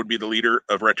McIntyre would be the leader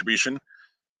of Retribution,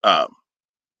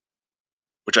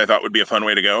 which I thought would be a fun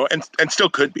way to go, and still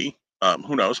could be.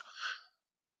 Who knows?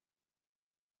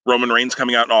 Roman Reigns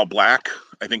coming out in all black,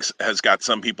 I think, has got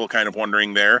some people kind of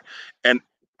wondering there. And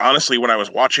honestly, when I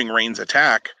was watching Reigns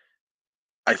attack,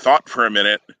 I thought for a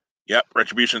minute, yep,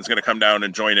 Retribution's going to come down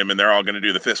and join him, and they're all going to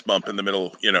do the fist bump in the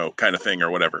middle, kind of thing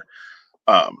or whatever.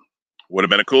 Would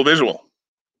have been a cool visual,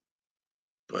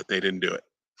 but they didn't do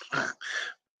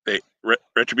it.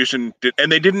 Retribution did,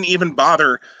 and they didn't even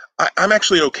bother. I'm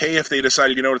actually okay if they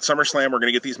decided, at SummerSlam, we're going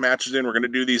to get these matches in, we're going to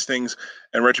do these things,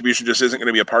 and Retribution just isn't going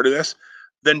to be a part of this.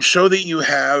 Then show that you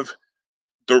have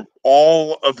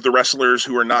all of the wrestlers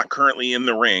who are not currently in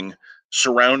the ring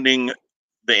surrounding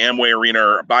the Amway Arena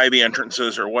or by the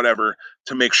entrances or whatever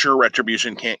to make sure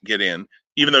Retribution can't get in.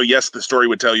 Even though, yes, the story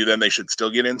would tell you then they should still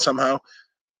get in somehow.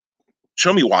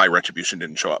 Show me why Retribution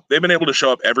didn't show up. They've been able to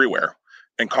show up everywhere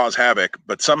and cause havoc,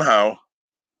 but somehow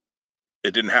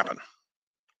it didn't happen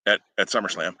at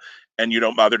SummerSlam, and you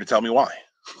don't bother to tell me why.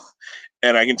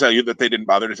 And I can tell you that they didn't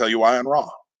bother to tell you why on Raw.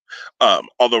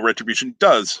 Although Retribution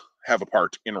does have a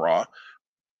part in Raw.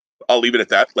 I'll leave it at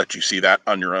that, let you see that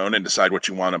on your own and decide what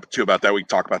you want to about that. We can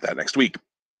talk about that next week.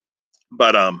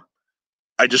 But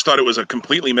I just thought it was a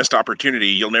completely missed opportunity.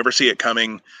 You'll never see it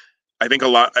coming. I think a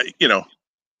lot,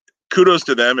 kudos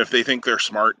to them if they think they're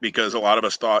smart, because a lot of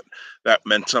us thought that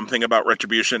meant something about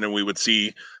Retribution and we would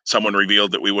see someone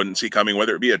revealed that we wouldn't see coming,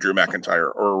 whether it be a Drew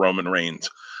McIntyre or a Roman Reigns.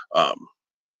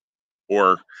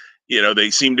 Or, they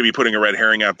seem to be putting a red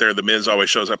herring out there. The Miz always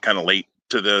shows up kind of late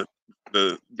to the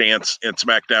dance at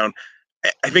SmackDown.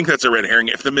 I think that's a red herring.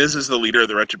 If the Miz is the leader of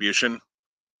the Retribution,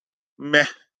 meh,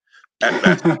 at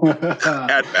best.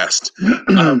 At best.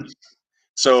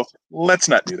 So let's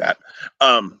not do that.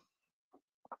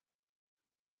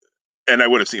 And I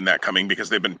would have seen that coming because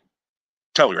they've been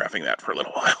telegraphing that for a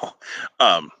little while.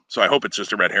 So I hope it's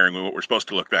just a red herring. We're supposed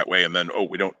to look that way, and then,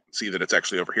 we don't see that it's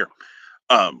actually over here.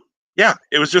 Yeah,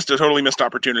 it was just a totally missed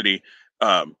opportunity.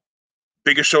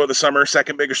 Biggest show of the summer,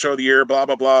 second biggest show of the year, blah,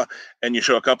 blah, blah. And you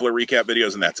show a couple of recap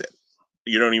videos and that's it.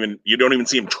 You don't even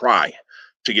see them try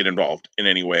to get involved in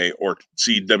any way or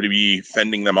see WWE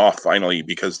fending them off finally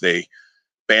because they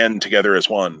band together as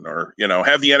one, or,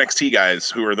 have the NXT guys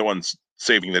who are the ones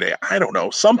saving the day. I don't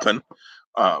know, something.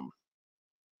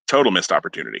 Total missed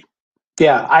opportunity.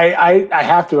 Yeah, I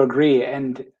have to agree.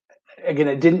 And again,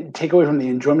 it didn't take away from the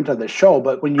enjoyment of the show,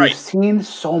 but when you've seen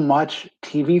so much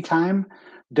TV time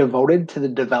devoted to the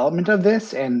development of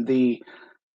this and the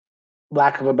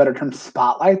lack of a better term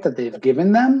spotlight that they've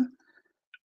given them,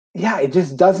 yeah, it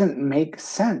just doesn't make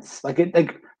sense.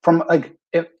 If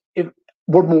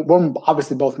we're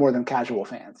obviously both more than casual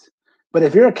fans, but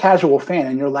if you're a casual fan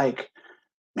and you're like,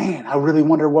 man, I really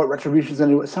wonder what Retribution's going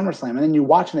to do at SummerSlam, and then you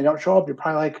watch and they don't show up, you're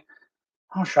probably like,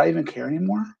 oh, should I even care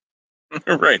anymore?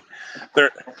 Right.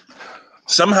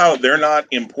 Somehow they're not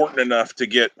important enough to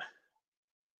get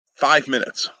 5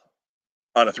 minutes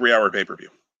on a 3-hour pay-per-view.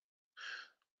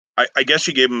 I guess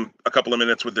you gave them a couple of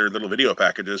minutes with their little video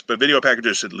packages, but video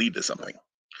packages should lead to something.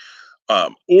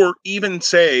 Or even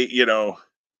say,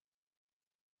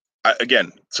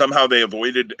 again, somehow they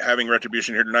avoided having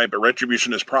Retribution here tonight, but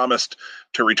Retribution is promised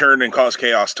to return and cause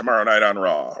chaos tomorrow night on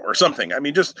Raw or something. I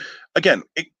mean, just, again,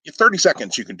 30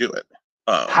 seconds, you can do it.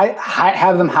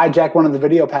 Have them hijack one of the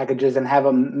video packages and have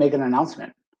them make an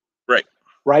announcement.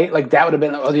 Right? Like that would have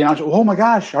been the announcement. Oh my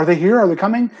gosh, are they here? Are they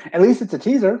coming? At least it's a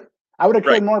teaser. I would have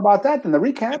cared more about that than the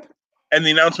recap. And the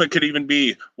announcement could even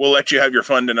be, we'll let you have your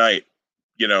fun tonight,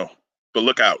 but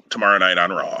look out tomorrow night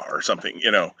on Raw or something,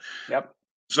 Yep.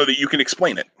 So that you can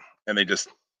explain it. And they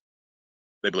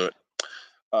blew it.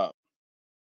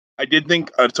 I did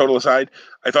think, a total aside,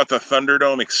 I thought the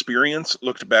Thunderdome experience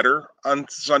looked better on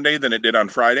Sunday than it did on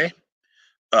Friday.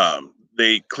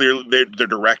 they're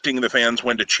directing the fans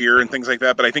when to cheer and things like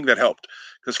that. But I think that helped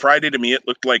because Friday to me it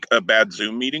looked like a bad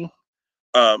Zoom meeting.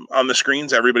 On the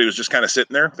screens, everybody was just kind of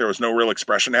sitting there. There was no real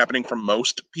expression happening from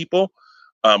most people.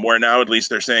 Where now at least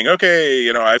they're saying, okay,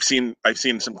 I've seen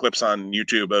some clips on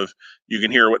YouTube of you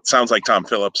can hear what sounds like Tom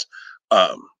Phillips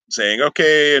saying,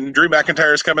 okay, and Drew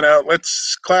McIntyre's coming out.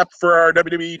 Let's clap for our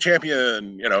WWE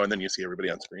champion, and then you see everybody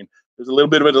on screen. There's a little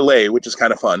bit of a delay, which is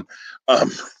kind of fun.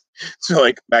 So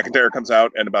like McIntyre comes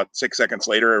out, and about 6 seconds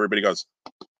later, everybody goes.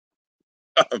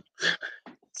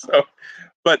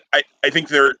 But I think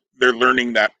they're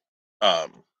learning that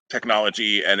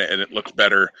technology, and it looks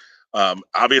better.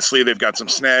 Obviously, they've got some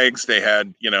snags. They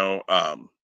had, I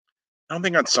don't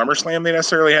think on SummerSlam they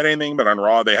necessarily had anything, but on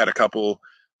Raw they had a couple.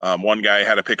 One guy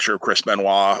had a picture of Chris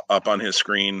Benoit up on his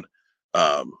screen.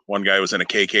 One guy was in a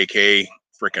KKK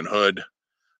freaking hood.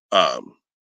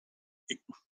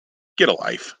 Get a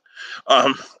life.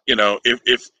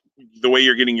 If the way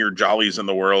you're getting your jollies in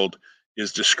the world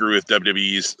is to screw with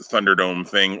WWE's Thunderdome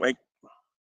thing, like,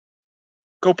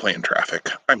 go play in traffic.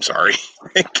 I'm sorry.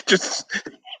 We're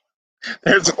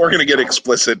going to get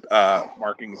explicit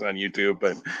markings on YouTube,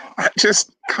 but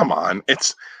just come on.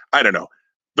 I don't know.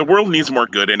 The world needs more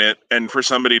good in it, and for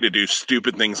somebody to do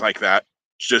stupid things like that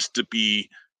just to be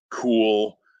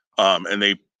cool, and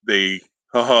they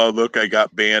look, I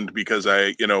got banned because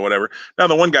whatever. Now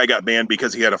the one guy got banned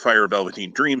because he had a Fire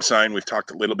Velveteen Dream sign. We've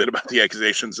talked a little bit about the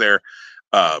accusations there.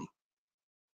 Yeah,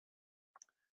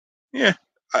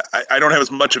 I don't have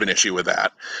as much of an issue with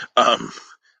that.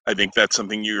 I think that's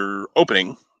something you're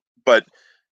opening, but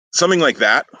something like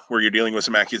that, where you're dealing with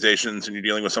some accusations and you're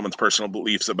dealing with someone's personal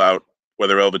beliefs about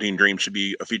whether Velveteen Dream should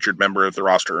be a featured member of the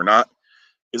roster or not,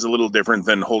 is a little different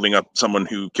than holding up someone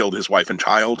who killed his wife and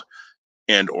child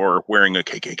and or wearing a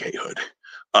KKK hood.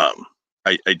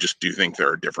 I just do think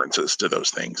there are differences to those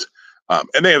things.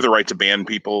 And they have the right to ban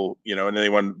people, and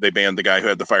they banned the guy who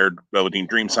had the Fired Velveteen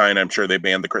Dream sign. I'm sure they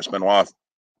banned the Chris Benoit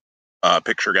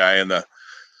picture guy and the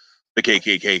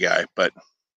KKK guy, but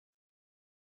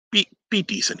be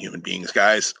decent human beings,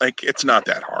 guys. Like, it's not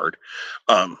that hard.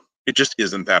 It just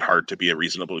isn't that hard to be a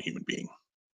reasonable human being.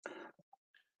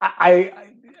 I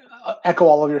echo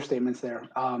all of your statements there.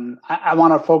 I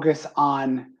want to focus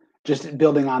on just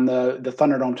building on the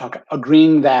Thunderdome talk,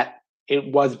 agreeing that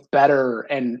it was better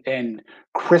and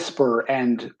crisper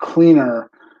and cleaner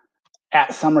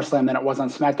at SummerSlam than it was on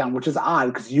SmackDown, which is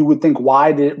odd because you would think,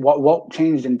 what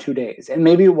changed in 2 days? And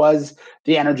maybe it was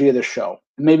the energy of the show.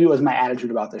 Maybe it was my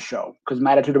attitude about the show, because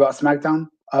my attitude about SmackDown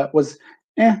was,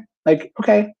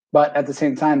 okay. But at the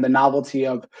same time, the novelty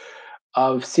of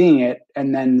seeing it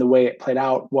and then the way it played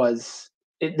out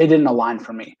they didn't align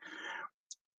for me.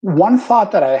 One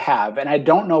thought that I have, and I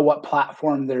don't know what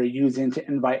platform they're using to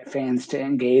invite fans to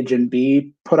engage and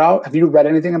be put out. Have you read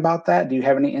anything about that? Do you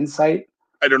have any insight?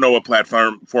 I don't know what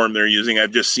platform they're using.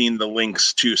 I've just seen the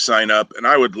links to sign up, and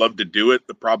I would love to do it.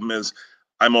 The problem is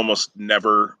I'm almost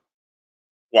never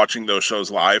watching those shows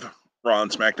live, Raw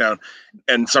and SmackDown.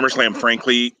 And SummerSlam,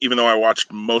 frankly, even though I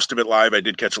watched most of it live, I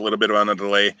did catch a little bit on a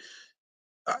delay.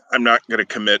 I'm not going to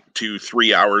commit to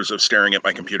 3 hours of staring at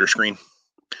my computer screen.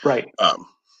 Right.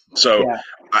 So yeah.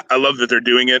 I love that they're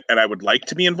doing it, and I would like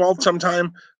to be involved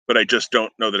sometime, but I just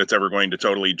don't know that it's ever going to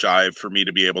totally jive for me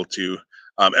to be able to.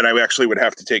 And I actually would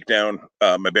have to take down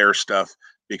my Bears stuff,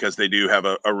 because they do have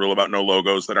a rule about no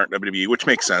logos that aren't WWE, which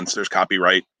makes sense. There's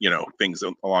copyright, things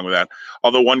along with that.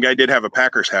 Although one guy did have a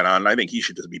Packers hat on, and I think he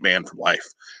should just be banned from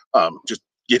life. Just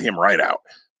get him right out.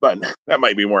 But that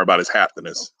might be more about his hat than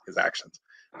his actions.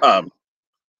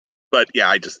 But yeah,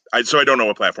 I don't know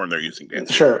what platform they're using.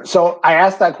 Sure. So I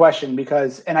asked that question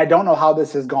because, and I don't know how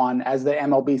this has gone as the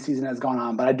MLB season has gone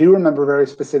on, but I do remember very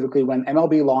specifically when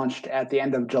MLB launched at the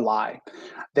end of July,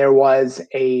 there was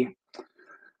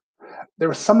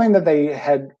something that they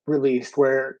had released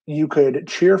where you could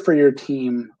cheer for your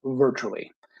team virtually.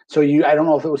 So I don't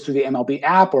know if it was through the MLB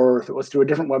app or if it was through a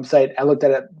different website. I looked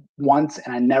at it once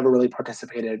and I never really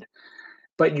participated.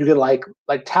 But you could like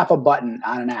tap a button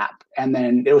on an app, and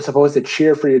then it was supposed to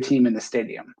cheer for your team in the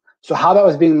stadium. So how that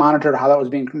was being monitored, how that was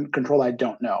being controlled, I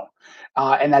don't know.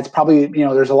 And that's probably,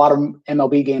 there's a lot of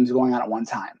MLB games going on at one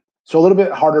time. So a little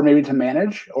bit harder maybe to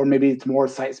manage, or maybe it's more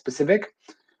site specific.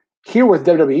 Here with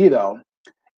WWE though,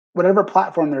 whatever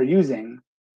platform they're using,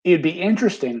 it'd be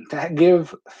interesting to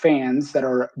give fans that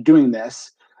are doing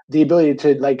this the ability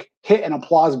to hit an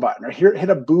applause button or hit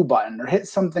a boo button or hit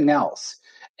something else.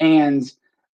 And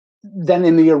then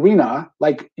in the arena,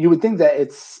 you would think that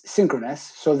it's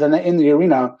synchronous. So then in the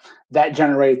arena, that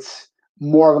generates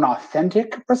more of an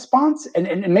authentic response.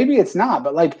 And maybe it's not,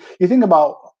 but you think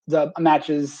about the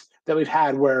matches that we've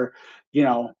had where you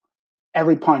know,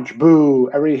 every punch, boo,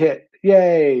 every hit,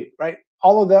 yay, right?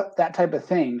 All of that type of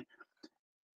thing.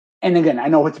 And again, I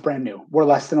know it's brand new. We're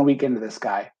less than a week into this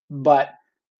guy, but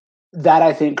that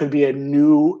I think could be a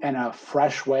new and a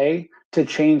fresh way to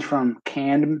change from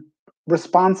canned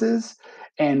responses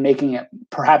and making it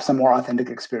perhaps a more authentic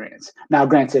experience. Now,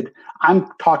 granted,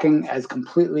 I'm talking as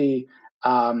completely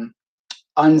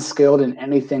unskilled in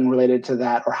anything related to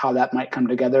that or how that might come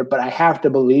together, but I have to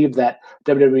believe that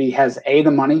WWE has A,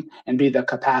 the money, and B, the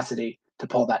capacity to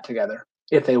pull that together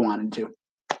if they wanted to.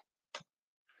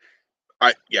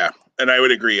 Yeah, and I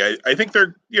would agree. I think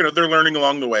they're learning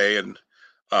along the way, and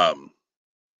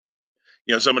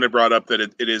someone had brought up that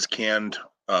it is canned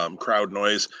crowd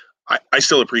noise. I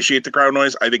still appreciate the crowd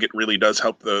noise. I think it really does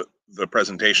help the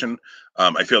presentation.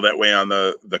 I feel that way on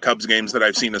the Cubs games that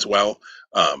I've seen as well.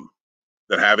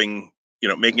 That having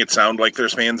making it sound like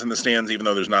there's fans in the stands, even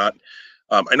though there's not.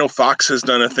 I know Fox has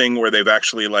done a thing where they've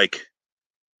actually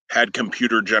had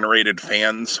computer generated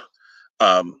fans.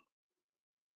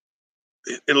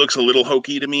 It looks a little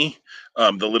hokey to me,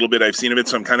 the little bit I've seen of it.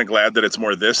 So I'm kind of glad that it's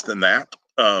more this than that.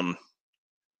 But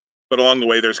along the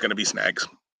way, there's going to be snags.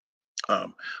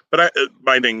 But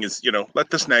my thing is,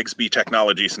 let the snags be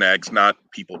technology snags, not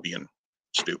people being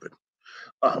stupid.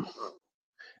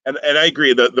 And I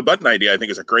agree. The button idea, I think,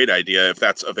 is a great idea if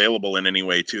that's available in any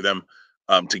way to them,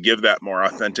 to give that more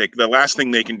authentic. The last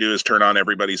thing they can do is turn on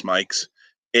everybody's mics.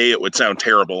 It would sound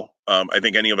terrible. I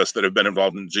think any of us that have been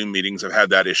involved in Zoom meetings have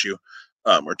had that issue,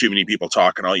 where too many people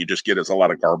talk and all you just get is a lot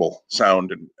of garble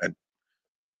sound and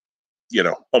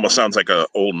almost sounds like a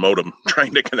old modem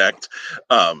trying to connect.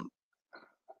 But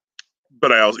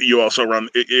you also run,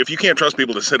 if you can't trust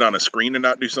people to sit on a screen and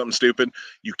not do something stupid,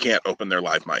 you can't open their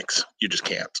live mics. You just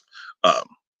can't. The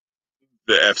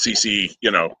FCC,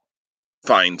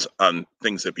 fines on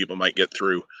things that people might get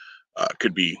through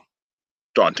could be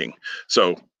daunting.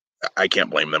 So I can't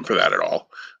blame them for that at all.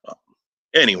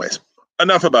 Anyways,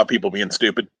 enough about people being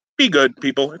stupid. Be good,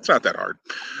 people. It's not that hard.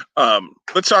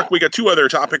 Let's talk. We got two other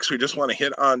topics we just want to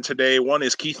hit on today. One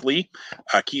is Keith Lee.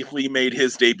 Keith Lee made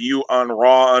his debut on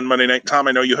Raw on Monday night. Tom,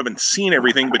 I know you haven't seen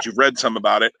everything, but you've read some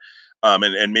about it,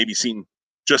 and maybe seen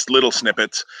just little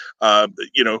snippets.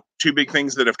 Two big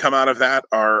things that have come out of that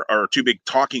are two big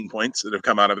talking points that have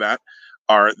come out of that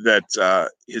are that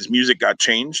his music got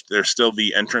changed. There's still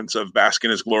the entrance of Bask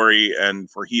in His Glory and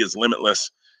For He Is Limitless,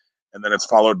 and then it's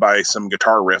followed by some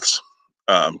guitar riffs.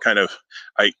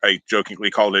 I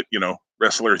jokingly called it,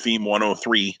 Wrestler Theme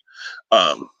 103,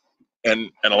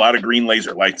 and a lot of green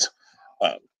laser lights.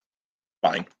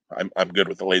 Fine, I'm good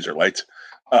with the laser lights.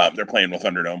 They're playing with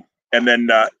Thunderdome, and then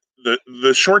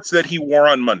the shorts that he wore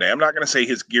on Monday. I'm not going to say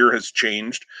his gear has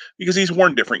changed because he's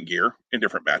worn different gear in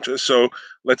different matches. So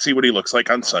let's see what he looks like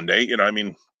on Sunday.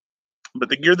 But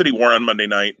the gear that he wore on Monday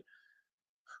night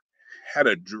had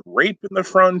a drape in the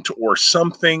front or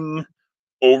something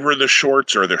over the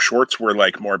shorts, or the shorts were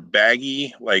more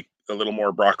baggy, like a little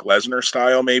more Brock Lesnar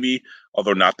style, maybe,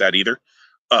 although not that either,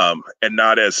 and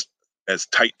not as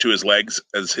tight to his legs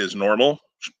as his normal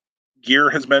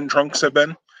gear has been. Trunks have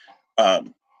been.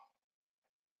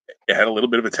 It had a little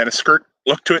bit of a tennis skirt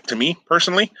look to it, to me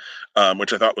personally,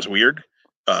 which I thought was weird.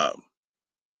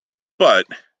 But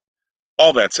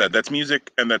all that said, that's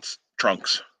music and that's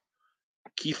Trunks.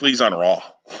 Keith Lee's on Raw.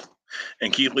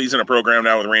 And Keith Lee's in a program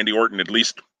now with Randy Orton, at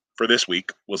least for this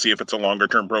week. We'll see if it's a longer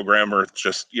term program or it's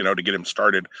just, to get him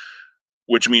started,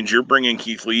 which means you're bringing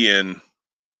Keith Lee in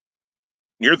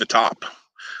near the top.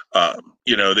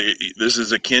 This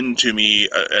is akin to me,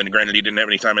 and granted he didn't have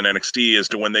any time in NXT, as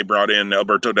to when they brought in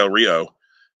Alberto Del Rio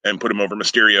and put him over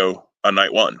Mysterio on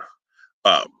night one.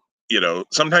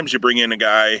 Sometimes you bring in a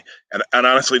guy, and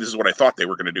honestly, this is what I thought they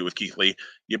were going to do with Keith Lee.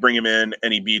 You bring him in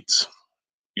and he beats,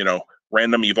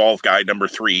 random Evolve guy number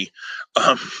 3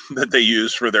 that they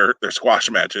use for their squash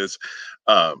matches.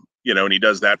 And he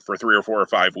does that for 3 or 4 or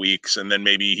 5 weeks. And then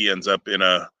maybe he ends up in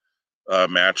a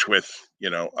match with,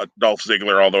 a Dolph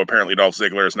Ziggler, although apparently Dolph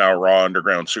Ziggler is now a Raw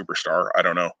Underground superstar. I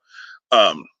don't know.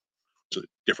 It's a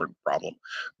different problem.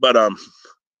 But,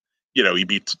 he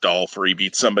beats Dolph, or he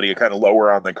beats somebody kind of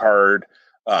lower on the card.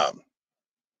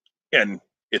 And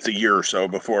it's a year or so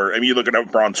before. You look at how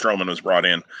Braun Strowman was brought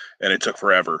in, and it took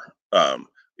forever.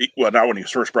 Well, not when he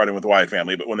was first brought in with the Wyatt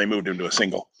family, but when they moved him to a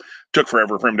single. It took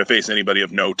forever for him to face anybody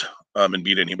of note and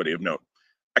beat anybody of note.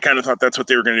 I kind of thought that's what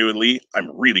they were going to do with Lee.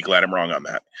 I'm really glad I'm wrong on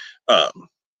that.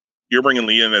 You're bringing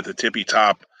Lee in at the tippy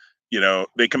top.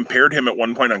 They compared him at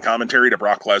one point on commentary to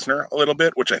Brock Lesnar a little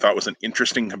bit, which I thought was an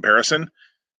interesting comparison,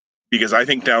 because I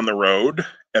think down the road,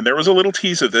 and there was a little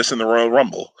tease of this in the Royal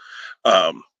Rumble,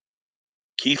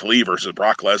 Keith Lee versus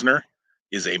Brock Lesnar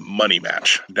is a money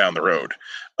match down the road.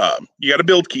 You got to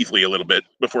build Keith Lee a little bit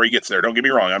before he gets there. Don't get me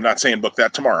wrong. I'm not saying book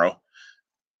that tomorrow.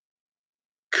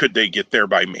 Could they get there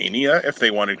by Mania if they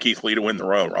wanted Keith Lee to win the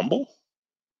Royal Rumble?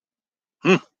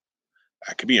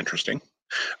 That could be interesting.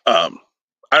 I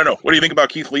don't know. What do you think about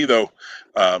Keith Lee, though,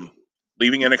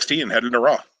 leaving NXT and heading to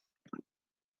Raw?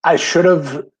 I should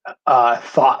have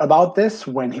thought about this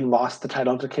when he lost the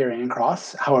title to Karrion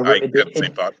Kross. However, it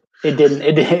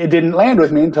didn't land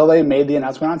with me until they made the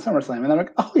announcement on SummerSlam, and I'm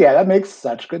like, oh yeah, that makes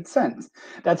such good sense.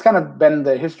 That's kind of been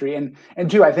the history, and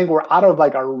two, I think we're out of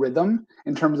like our rhythm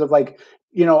in terms of like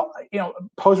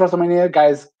post WrestleMania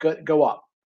guys go up,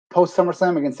 post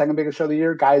SummerSlam against second biggest show of the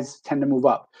year, guys tend to move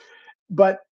up,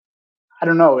 but I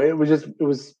don't know. It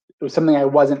was something I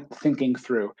wasn't thinking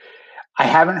through. I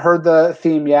haven't heard the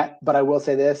theme yet, but I will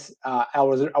say this: I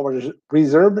was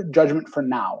reserve judgment for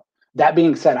now. That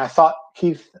being said, I thought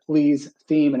Keith Lee's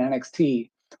theme in NXT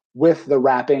with the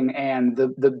rapping and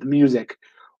the music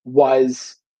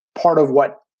was part of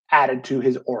what added to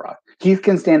his aura. Keith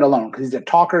can stand alone because he's a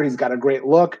talker. He's got a great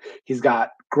look. He's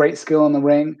got great skill in the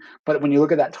ring. But when you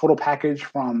look at that total package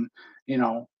from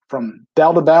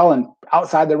bell to bell and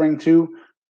outside the ring too,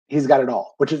 he's got it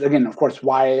all, which is, again, of course,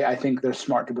 why I think they're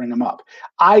smart to bring him up.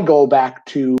 I go back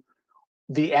to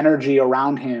the energy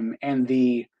around him and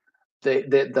the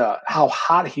how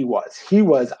hot he was. He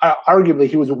was arguably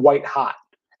he was white hot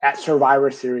at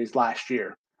Survivor Series last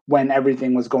year when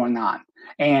everything was going on,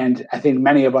 and I think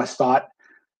many of us thought,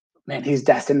 man, he's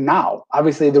destined now.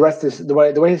 Obviously, the rest is the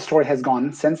way his story has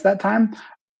gone since that time.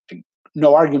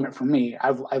 No argument for me.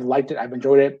 I've liked it. I've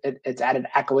enjoyed it. It's added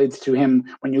accolades to him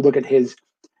when you look at his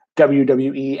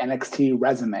WWE NXT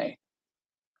resume.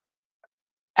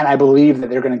 And I believe that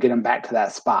they're going to get him back to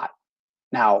that spot.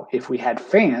 Now, if we had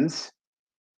fans,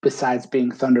 besides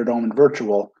being Thunderdome and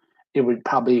virtual, it would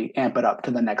probably amp it up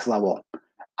to the next level.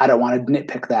 I don't want to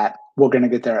nitpick that. We're going to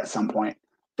get there at some point.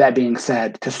 That being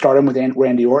said, to start him with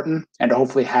Randy Orton and to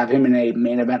hopefully have him in a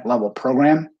main event level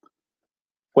program,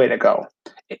 way to go.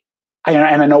 And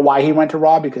I know why he went to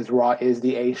Raw, because Raw is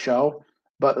the A show.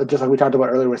 But just like we talked about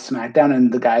earlier with SmackDown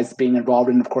and the guys being involved,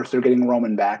 and of course they're getting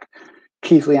Roman back,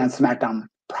 Keith Lee on SmackDown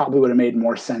probably would have made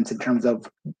more sense in terms of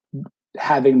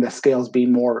having the scales be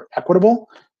more equitable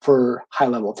for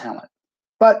high-level talent.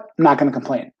 But I'm not going to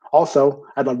complain. Also,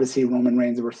 I'd love to see Roman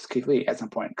Reigns versus Keith Lee at some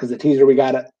point, because the teaser we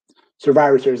got at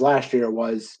Survivor Series last year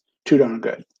was too darn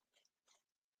good.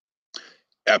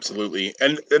 Absolutely.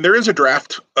 And there is a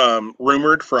draft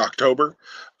rumored for October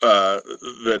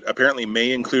that apparently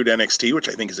may include NXT, which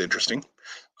I think is interesting.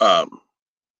 And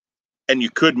you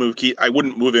could move Keith. I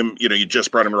wouldn't move him. You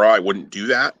just brought him to Raw. I wouldn't do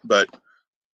that, but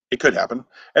it could happen.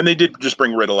 And they did just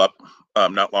bring Riddle up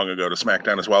not long ago to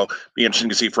SmackDown as well. Be interesting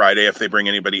to see Friday if they bring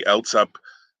anybody else up.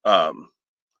 I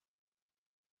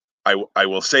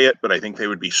will say it, but I think they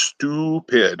would be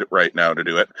stupid right now to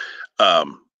do it.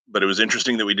 But it was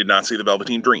interesting that we did not see the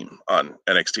Velveteen Dream on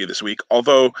NXT this week.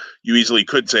 Although you easily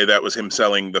could say that was him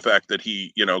selling the fact that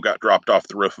he, got dropped off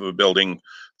the roof of a building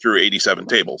through 87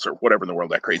 tables or whatever in the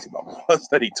world that crazy moment was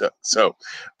that he took. So,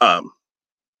 I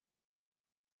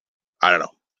don't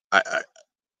know. I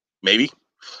maybe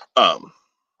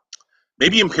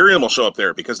Imperium will show up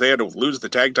there because they had to lose the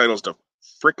tag titles to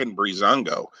frickin'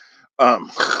 Breezango.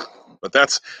 But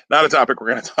that's not a topic we're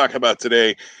going to talk about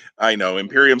today. I know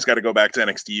Imperium's got to go back to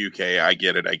NXT UK. I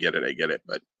get it.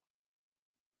 But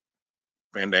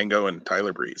Fandango and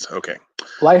Tyler Breeze. Okay.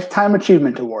 Lifetime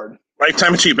Achievement Award.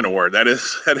 Lifetime Achievement Award. That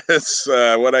is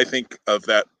what I think of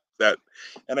that.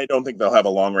 And I don't think they'll have a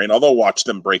long reign, although watch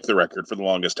them break the record for the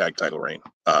longest tag title reign.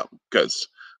 Because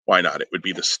why not? It would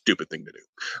be the stupid thing to do.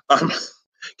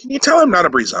 Can you tell I'm not a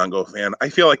Breezango fan? I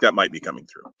feel like that might be coming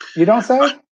through. You don't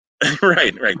say?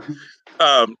 Right.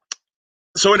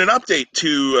 So in an update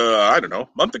to, I don't know, a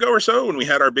month ago or so when we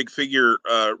had our big figure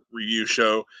review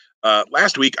show,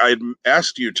 last week I had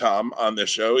asked you, Tom, on this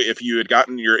show if you had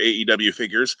gotten your AEW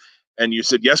figures, and you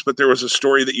said yes, but there was a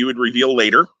story that you would reveal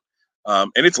later.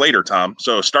 And it's later, Tom,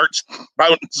 so start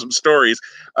spouting some stories.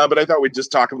 But I thought we'd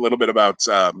just talk a little bit about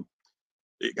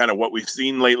kind of what we've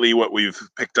seen lately, what we've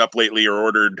picked up lately or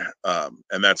ordered,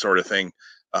 and that sort of thing.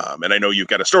 And I know you've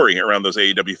got a story around those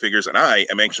AEW figures, and I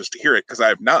am anxious to hear it because I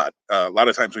have not. A lot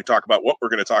of times we talk about what we're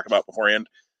going to talk about beforehand.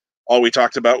 All we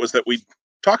talked about was that we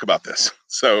talk about this.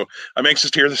 So I'm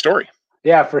anxious to hear the story.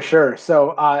 Yeah, for sure.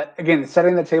 So again,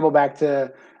 setting the table back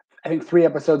to, I think 2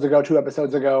 episodes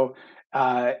ago,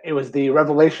 it was the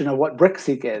revelation of what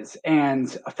BrickSeek is.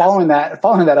 And following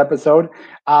that episode,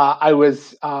 I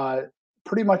was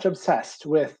pretty much obsessed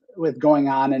with going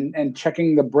on and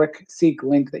checking the BrickSeek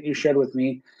link that you shared with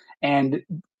me, and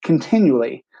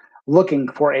continually looking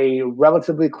for a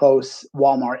relatively close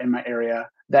Walmart in my area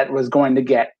that was going to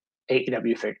get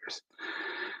AEW figures.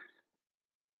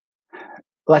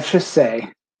 Let's just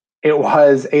say it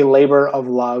was a labor of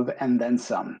love and then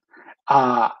some.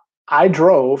 I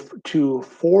drove to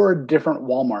 4 different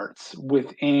Walmarts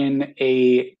within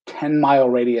a 10-mile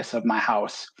radius of my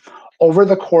house over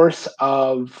the course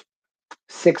of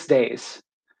 6 days,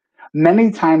 many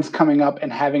times coming up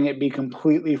and having it be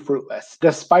completely fruitless,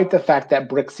 despite the fact that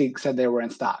BrickSeek said they were in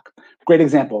stock. Great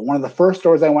example. One of the first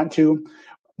stores I went to,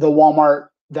 the Walmart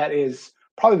that is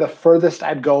probably the furthest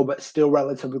I'd go, but still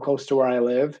relatively close to where I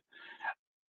live.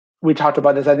 We talked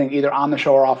about this, I think, either on the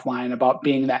show or offline, about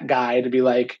being that guy to be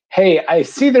like, hey, I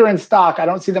see they're in stock. I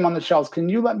don't see them on the shelves. Can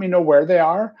you let me know where they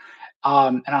are?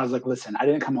 And I was like, listen, I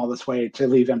didn't come all this way to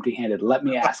leave empty-handed. Let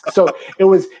me ask. So it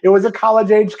was a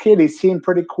college-age kid. He seemed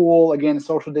pretty cool. Again,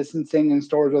 social distancing in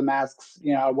stores with masks.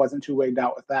 I wasn't too wigged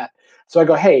out with that. So I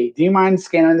go, hey, do you mind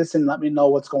scanning this and let me know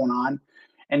what's going on?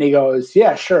 And he goes,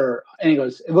 yeah, sure. And he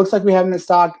goes, it looks like we have them in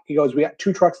stock. He goes, we got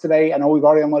 2 trucks today. I know we've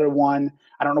already unloaded one.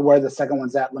 I don't know where the second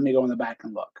one's at. Let me go in the back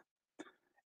and look.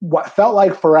 What felt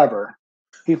like forever,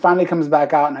 he finally comes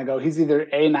back out, and I go, he's either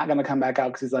A, not going to come back out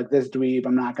because he's like this dweeb,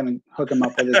 I'm not going to hook him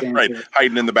up with his answer. Right,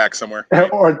 hiding in the back somewhere.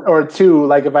 Or 2,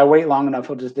 like if I wait long enough,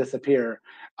 he'll just disappear.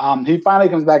 He finally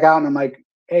comes back out, and I'm like,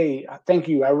 hey, thank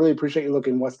you. I really appreciate you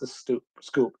looking. What's the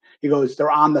scoop? He goes, they're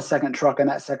on the second truck, and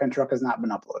that second truck has not been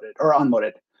uploaded or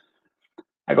unloaded.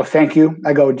 I go, thank you.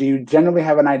 I go, do you generally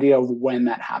have an idea of when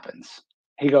that happens?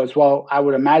 He goes, well, I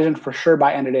would imagine for sure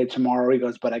by end of day tomorrow. He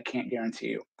goes, but I can't guarantee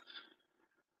you.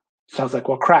 So I was like,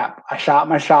 well, crap. I shot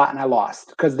my shot and I lost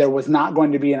because there was not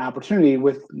going to be an opportunity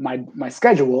with my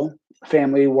schedule,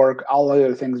 family, work, all the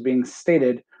other things being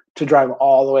stated, to drive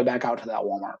all the way back out to that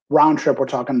Walmart. Round trip, we're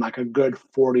talking like a good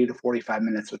 40 to 45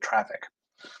 minutes with traffic.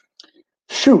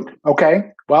 Shoot.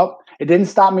 Okay. Well, it didn't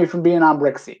stop me from being on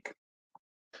BrickSeek.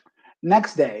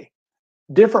 Next day,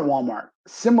 different Walmart,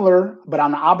 similar, but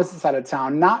on the opposite side of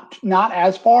town, not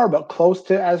as far, but close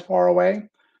to as far away.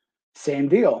 Same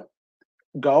deal.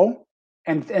 Go.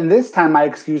 And this time my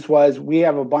excuse was we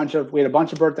had a bunch of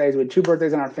birthdays. We had 2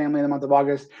 birthdays in our family in the month of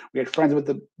August. We had friends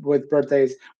with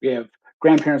birthdays. We have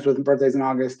grandparents with birthdays in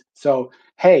August. So,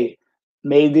 hey,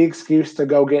 made the excuse to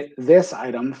go get this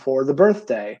item for the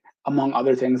birthday, among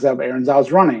other things that errands I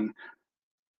was running.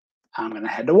 I'm going to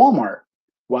head to Walmart.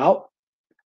 Well,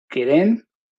 get in,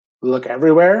 look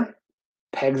everywhere,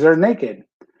 pegs are naked.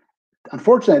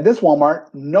 Unfortunately, at this Walmart,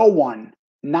 no one,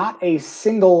 not a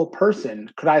single person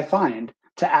could I find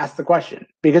to ask the question.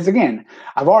 Because again,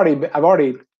 I've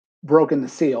already broken the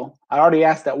seal. I already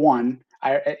asked that one.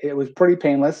 It was pretty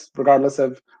painless, regardless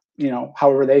of,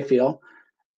 however they feel.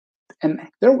 And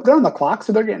they're on the clock,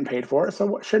 so they're getting paid for it.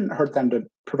 So it shouldn't hurt them to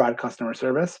provide customer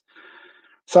service.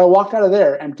 So I walked out of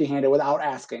there empty-handed without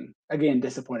asking. Again,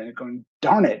 disappointed, going,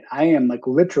 darn it, I am like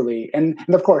literally, and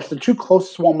of course, the 2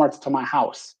 closest Walmarts to my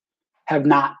house have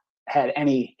not had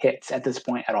any hits at this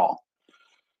point at all.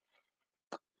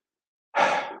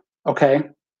 Okay,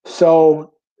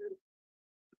 so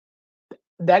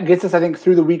that gets us, I think,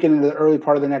 through the weekend into the early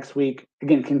part of the next week.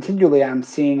 Again, continually I'm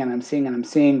seeing,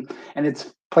 and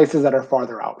it's places that are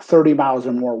farther out, 30 miles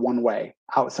or more one way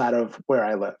outside of where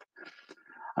I live.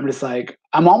 I'm just like,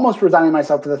 I'm almost resigning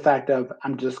myself to the fact of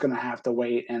I'm just going to have to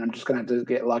wait and I'm just going to have to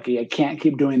get lucky. I can't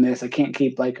keep doing this. I can't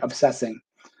keep obsessing.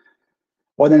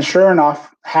 Well, then sure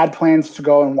enough, had plans to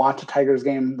go and watch a Tigers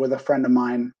game with a friend of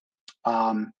mine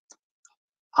on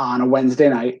a Wednesday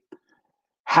night.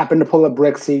 Happened to pull up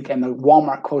BrickSeek, and the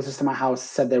Walmart closest to my house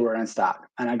said they were in stock.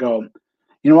 And I go,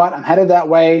 you know what? I'm headed that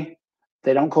way.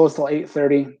 They don't close till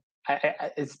 8:30.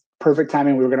 It's perfect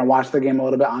timing. We were going to watch the game a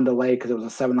little bit on delay because it was a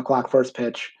 7 o'clock first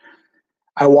pitch.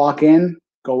 I walk in,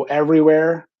 go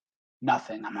everywhere,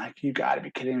 nothing. I'm like, you got to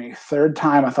be kidding me. 3rd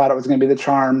time, I thought it was going to be the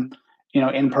charm,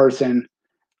 in person.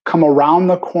 Come around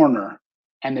the corner,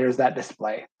 and there's that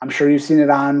display. I'm sure you've seen it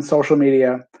on social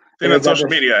media. Seen it on social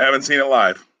media. I haven't seen it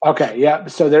live. Okay, yeah.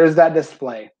 So there's that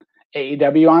display.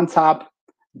 AEW on top,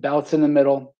 belts in the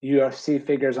middle, UFC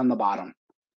figures on the bottom.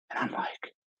 And I'm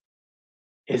like,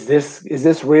 is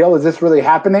this real? Is this really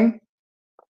happening?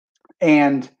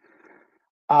 And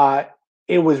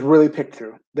it was really picked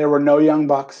through. There were no Young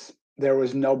Bucks. There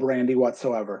was no Brandy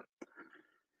whatsoever.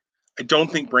 I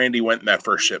don't think Brandy went in that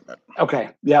first shipment. Okay.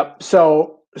 Yep.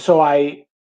 So I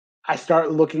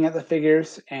start looking at the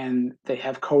figures, and they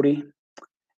have Cody,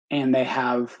 and they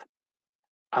have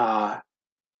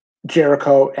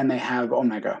Jericho, and they have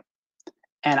Omega.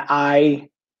 And I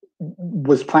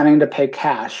was planning to pay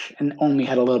cash and only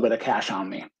had a little bit of cash on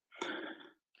me.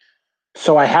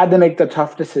 So I had to make the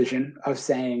tough decision of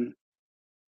saying,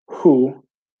 who,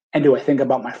 and do I think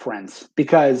about my friends?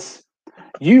 Because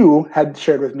you had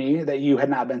shared with me that you had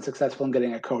not been successful in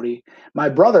getting a Cody. My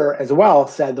brother as well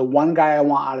said the one guy I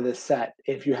want out of this set,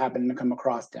 if you happen to come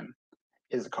across him,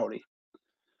 is Cody.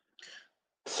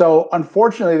 So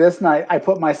unfortunately, this night I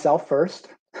put myself first.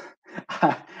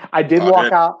 I did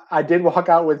walk out. I did walk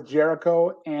out with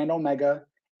Jericho and Omega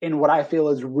in what I feel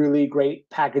is really great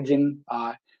packaging.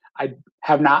 I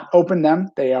have not opened them.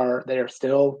 They are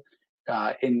still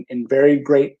in very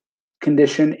great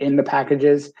condition in the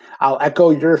packages. I'll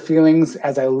echo your feelings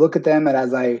as I look at them and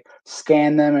as I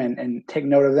scan them and take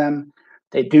note of them.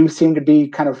 They do seem to be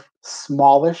kind of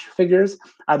smallish figures.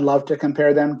 I'd love to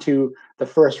compare them to the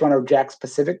first run of Jakks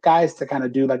Pacific guys to kind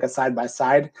of do like a side by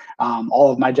side.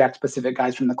 All of my Jakks Pacific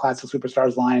guys from the Classic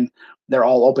Superstars line, they're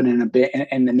all open in a bin,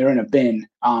 and they're in a bin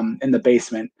in the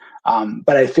basement.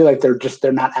 But I feel like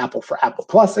they're not apple for apple.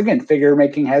 Plus, again, figure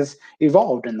making has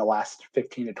evolved in the last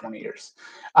 15 to 20 years.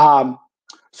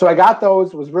 So I got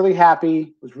those, was really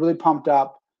happy, was really pumped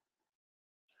up.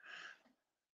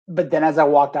 But then as I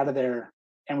walked out of there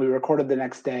and we recorded the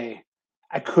next day,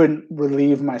 I couldn't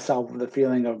relieve myself of the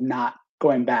feeling of not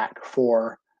going back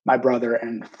for my brother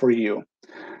and for you.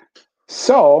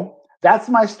 So that's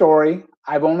my story.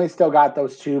 I've only still got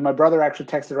those two. My brother actually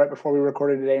texted right before we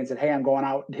recorded today and said, "Hey, I'm going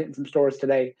out and hitting some stores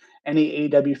today. Any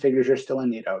AEW figures you're still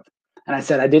in need of?" And I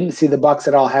said, "I didn't see the Bucks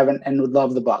at all, haven't, and would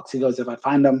love the Bucks." He goes, "If I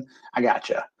find them, I got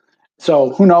you."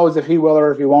 So who knows if he will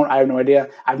or if he won't? I have no idea.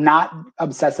 I've not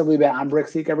obsessively been on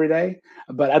Brickseek every day,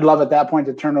 but I'd love at that point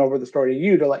to turn over the story to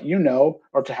you to let you know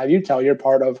or to have you tell you're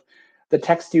part of the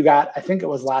text you got. I think it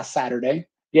was last Saturday.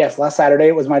 Yes, last Saturday.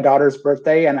 It was my daughter's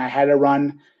birthday, and I had to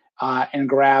run and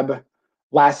grab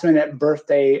last-minute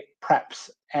birthday preps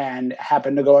and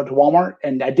happened to go out to Walmart.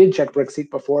 And I did check Brickseek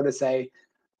before to say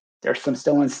there's some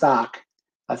still in stock.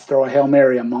 Let's throw a Hail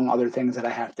Mary among other things that I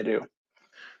have to do.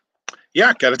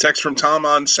 Yeah, got a text from Tom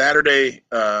on Saturday,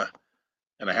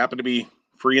 and I happened to be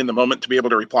free in the moment to be able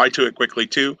to reply to it quickly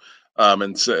too.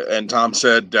 And Tom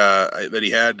said that he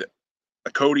had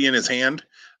a Cody in his hand,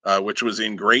 which was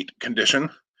in great condition,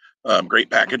 great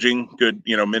packaging, good,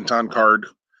 mint on card,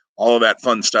 all of that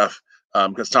fun stuff.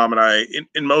 Because Tom and I,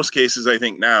 in most cases, I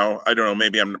think now, I don't know,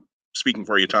 maybe I'm speaking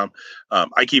for you, Tom.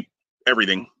 I keep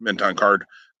everything mint on card.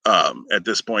 At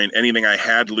this point, anything I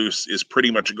had loose is pretty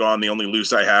much gone. The only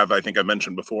loose I have, I think I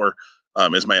mentioned before,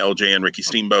 is my LJ and Ricky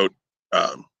Steamboat,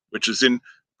 which is in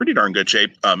pretty darn good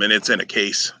shape. And it's in a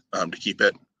case to keep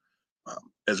it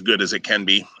as good as it can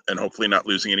be, and hopefully not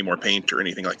losing any more paint or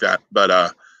anything like that.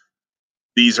 But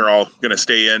these are all going to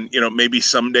stay in. Maybe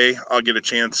someday I'll get a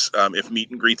chance if meet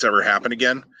and greets ever happen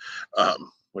again,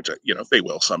 which they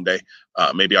will someday.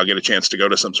 Maybe I'll get a chance to go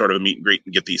to some sort of a meet and greet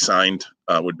and get these signed.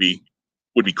 Would be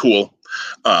cool.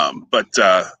 But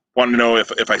wanted to know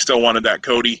if I still wanted that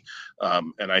Cody,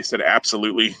 and I said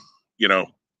absolutely.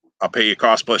 I'll pay you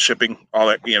cost plus shipping. All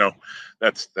that.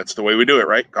 That's the way we do it,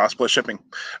 right? Cost plus shipping.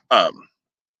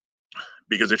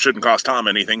 Because it shouldn't cost Tom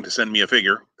anything to send me a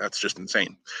figure. That's just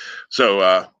insane.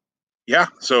 So yeah,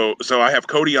 so I have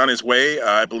Cody on his way.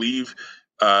 I believe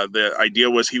the idea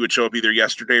was he would show up either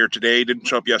yesterday or today. Didn't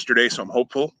show up yesterday, so I'm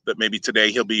hopeful that maybe today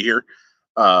he'll be here.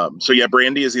 So yeah,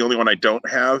 Brandy is the only one I don't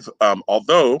have.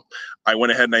 Although I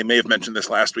went ahead and I may have mentioned this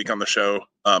last week on the show.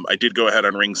 I did go ahead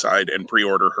on Ringside and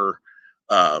pre-order her.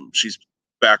 She's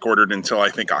back ordered until I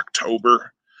think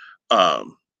October. Of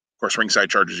course, Ringside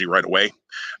charges you right away.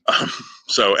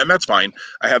 And that's fine.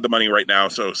 I have the money right now.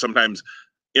 So sometimes,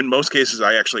 in most cases,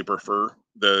 I actually prefer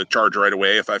the charge right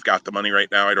away. If I've got the money right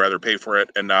now, I'd rather pay for it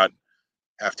and not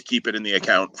have to keep it in the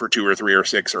account for 2 or 3 or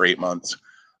 6 or 8 months.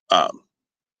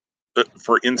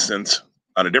 For instance,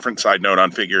 on a different side note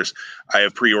on figures, I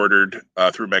have pre-ordered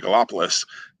through Megalopolis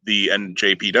the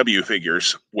NJPW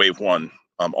figures, Wave 1.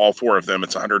 All 4 of them.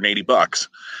 It's $180.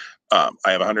 I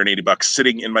have $180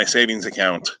 sitting in my savings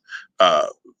account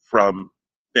from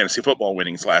fantasy football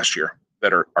winnings last year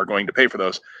that are going to pay for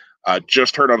those.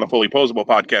 Just heard on the Fully Posable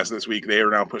podcast this week, they are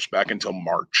now pushed back until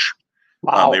March.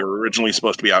 Wow. They were originally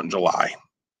supposed to be out in July.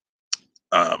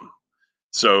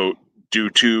 So due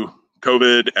to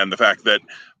COVID and the fact that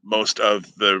most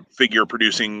of the figure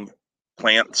producing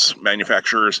plants,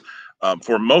 manufacturers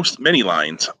for many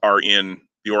lines are in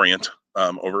the Orient,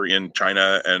 over in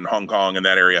China and Hong Kong and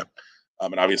that area.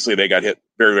 And obviously they got hit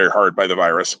very, very hard by the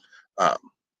virus.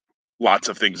 Lots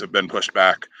of things have been pushed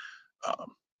back.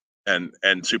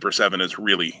 And Super 7 has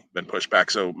really been pushed back.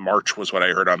 So March was what I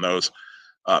heard on those.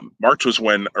 March was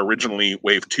when originally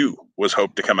Wave 2 was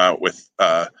hoped to come out with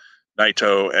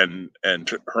Naito and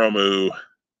Hiromu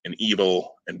and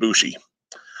Evil and Bushi.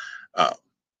 I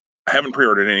haven't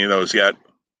pre-ordered any of those yet.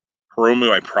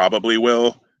 Hiromu, I probably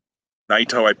will.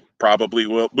 Naito, I probably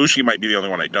will. Bushi might be the only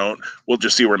one I don't. We'll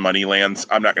just see where money lands.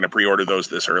 I'm not going to pre-order those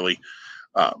this early.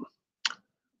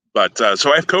 But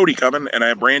so I have Cody coming and I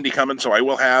have Brandy coming, so I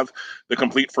will have the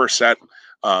complete first set.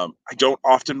 I don't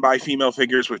often buy female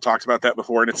figures. We've talked about that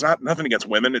before, and it's not nothing against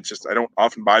women. It's just I don't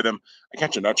often buy them. I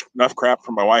catch enough crap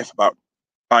from my wife about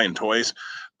buying toys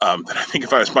that I think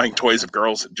if I was buying toys of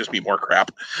girls, it'd just be more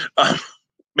crap.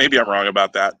 Maybe I'm wrong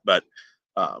about that, but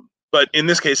in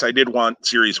this case, I did want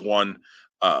Series 1.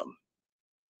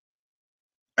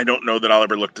 I don't know that I'll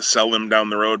ever look to sell them down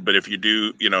the road, but if you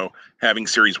do, having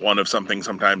Series 1 of something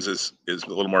sometimes is a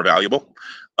little more valuable.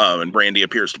 And Brandy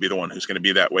appears to be the one who's going to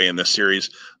be that way in this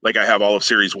series. Like I have all of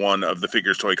Series 1 of the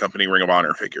Figures Toy Company Ring of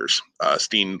Honor figures,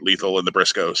 Steen, Lethal, and the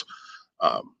Briscoes.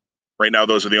 Right now,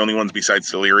 those are the only ones besides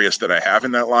Delirious that I have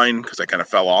in that line because I kind of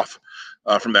fell off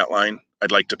from that line.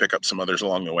 I'd like to pick up some others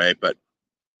along the way, but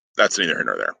that's neither here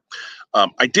nor there.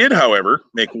 I did, however,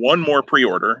 make one more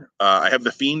pre-order. I have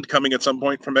The Fiend coming at some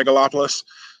point from Megalopolis.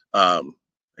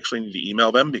 Actually, need to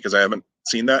email them because I haven't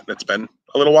seen that, and it's been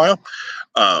a little while.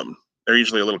 They're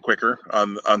usually a little quicker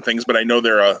on things, but I know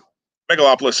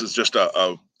Megalopolis is just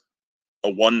a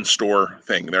one store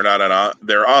thing. They're not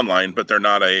they're online, but they're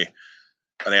not an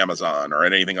Amazon or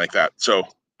anything like that. So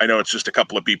I know it's just a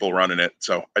couple of people running it,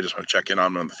 so I just want to check in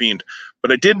on The Fiend.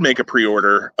 But I did make a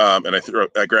pre-order, and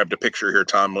I grabbed a picture here,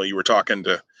 Tom, while you were talking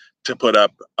to put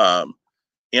up.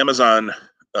 Amazon,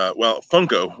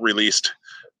 Funko released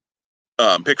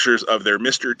pictures of their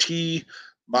Mr. T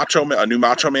a new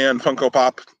Macho Man Funko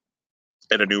Pop,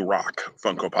 and a new Rock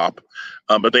Funko Pop.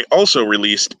 But they also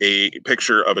released a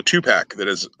picture of a 2-pack that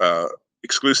is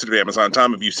exclusive to Amazon.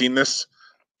 Tom, have you seen this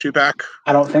 2-pack?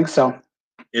 I don't think so.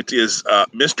 It is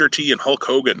Mr. T and Hulk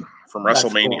Hogan from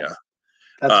WrestleMania. Cool.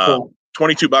 That's cool.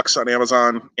 $22 on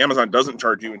Amazon. Amazon doesn't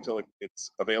charge you until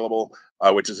it's available,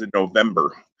 which is in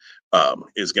November,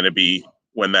 is going to be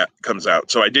when that comes out.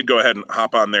 So I did go ahead and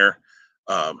hop on there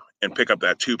and pick up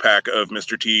that 2-pack of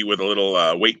Mr. T with a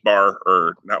little weight bar,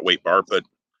 or not weight bar, but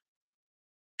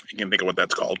you can think of what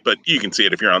that's called. But you can see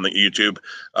it if you're on the YouTube.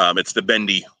 It's the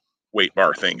bendy weight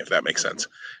bar thing, if that makes sense.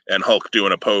 And Hulk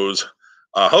doing a pose.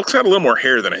 Hulk's got a little more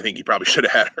hair than I think he probably should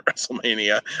have had at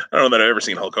WrestleMania. I don't know that I've ever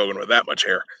seen Hulk Hogan with that much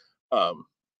hair.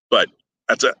 But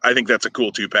I think that's a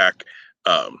cool 2-pack.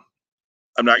 I'm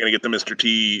not going to get the Mr.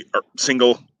 T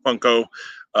single Funko.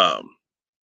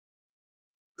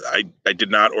 I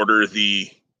did not order the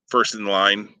first in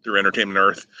line through Entertainment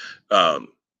Earth.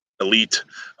 Elite.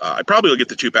 I probably will get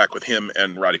the 2-pack with him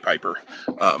and Roddy Piper.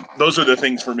 Those are the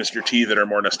things for Mr. T that are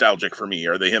more nostalgic for me.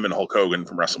 Are they him and Hulk Hogan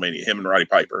from WrestleMania, him and Roddy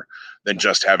Piper, than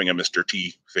just having a Mr.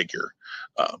 T figure?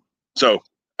 So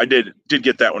I did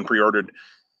get that one pre-ordered.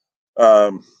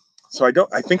 So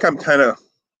I think I'm kind of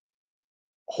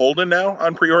holding now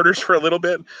on pre-orders for a little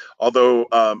bit. Although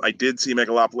I did see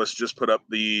Megalopolis just put up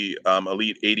the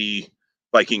Elite 80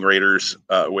 Viking Raiders,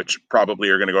 which probably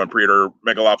are going to go on pre-order.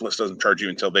 Megalopolis doesn't charge you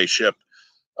until they ship.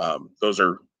 Those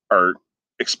are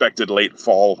expected late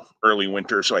fall, early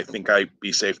winter, so I think I'd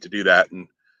be safe to do that and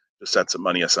just set some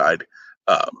money aside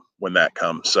when that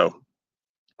comes. So,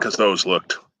 because those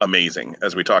looked amazing,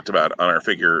 as we talked about on our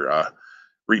figure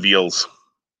reveals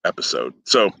episode.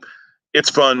 So it's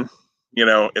fun.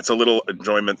 It's a little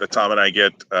enjoyment that Tom and I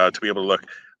get to be able to look.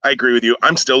 I agree with you.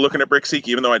 I'm still looking at Brickseek,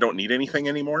 even though I don't need anything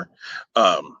anymore.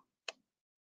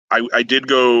 I did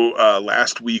go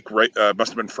last week, right? Must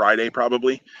have been Friday,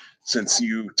 probably, since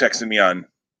you texted me on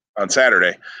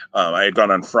Saturday. I had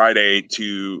gone on Friday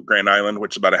to Grand Island,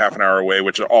 which is about a half an hour away,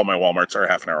 which all my Walmarts are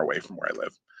a half an hour away from where I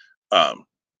live.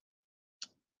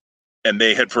 And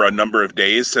they had, for a number of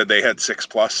days, said they had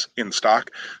 6+ in stock.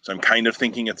 So I'm kind of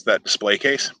thinking it's that display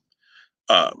case.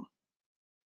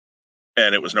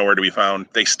 And it was nowhere to be found.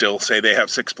 They still say they have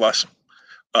 6+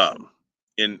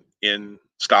 in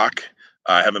stock.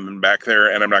 I haven't been back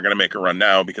there, and I'm not going to make a run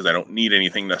now because I don't need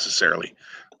anything necessarily.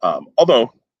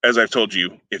 Although, as I've told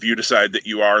you, if you decide that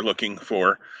you are looking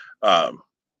for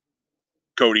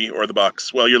Cody or the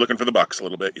Bucks, well, you're looking for the Bucks a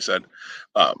little bit, you said.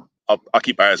 I'll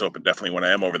keep my eyes open definitely when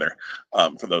I am over there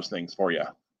for those things for you,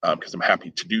 because I'm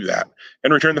happy to do that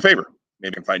and return the favor.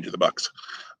 Maybe I can find you the Bucks.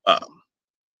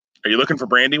 Are you looking for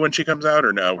Brandy when she comes out,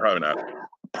 or no? Probably not.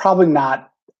 Probably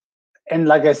not. And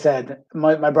like I said,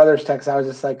 my brother's text, I was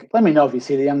just like, let me know if you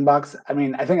see the Young Bucks. I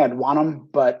mean, I think I'd want them,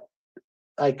 but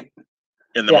like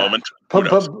in the moment,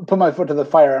 put my foot to the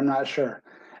fire. I'm not sure.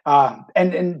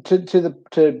 And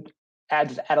to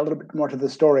add a little bit more to the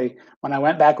story, when I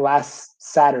went back last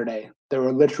Saturday, there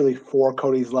were literally 4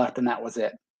 Codys left, and that was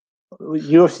it.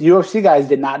 UFC guys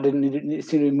didn't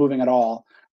seem to be moving at all.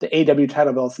 the AEW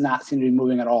title belts not seem to be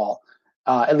moving at all,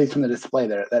 at least from the display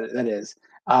there. That is.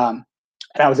 And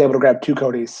I was able to grab 2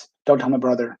 Codys. Don't tell my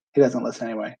brother; he doesn't listen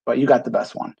anyway. But you got the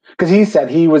best one because he said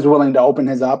he was willing to open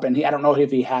his up, and I don't know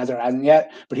if he has or hasn't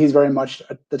yet, but he's very much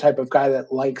the type of guy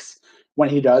that likes when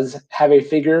he does have a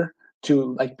figure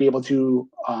to like be able to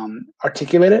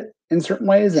articulate it in certain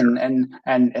ways and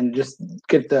just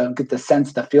get the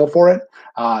sense, the feel for it.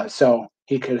 So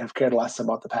he could have cared less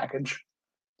about the package.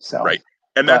 So right,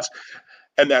 and that's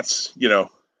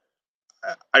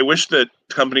I wish that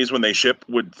companies when they ship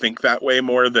would think that way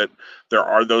more. That there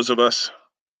are those of us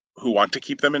who want to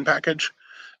keep them in package.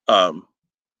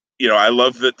 I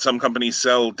love that some companies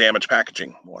sell damaged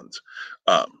packaging ones.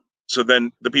 So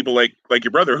then the people like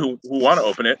your brother who want to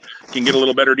open it can get a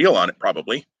little better deal on it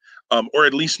probably. Or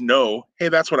at least know, hey,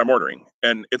 that's what I'm ordering.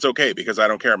 And it's okay because I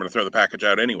don't care. I'm going to throw the package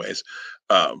out anyways.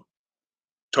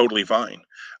 Totally fine.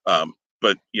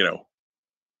 But,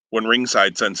 when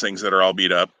Ringside sends things that are all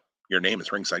beat up, your name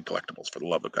is Ringside Collectibles, for the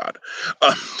love of God.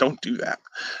 Don't do that.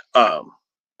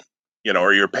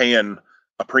 Or you're paying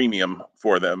a premium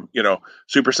for them.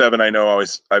 Super 7, I know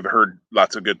I've heard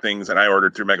lots of good things, and I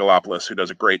ordered through Megalopolis, who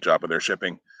does a great job of their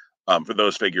shipping for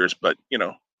those figures. But,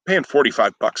 paying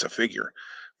 $45 a figure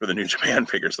for the New Japan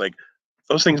figures, like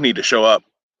those things need to show up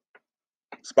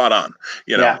spot on.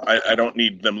 I don't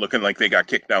need them looking like they got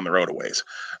kicked down the road a ways.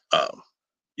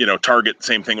 Target,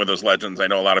 same thing with those Legends. I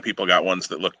know a lot of people got ones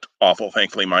that looked awful.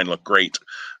 Thankfully, mine looked great.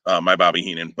 My Bobby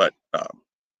Heenan, but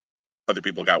other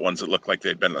people got ones that looked like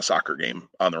they'd been in a soccer game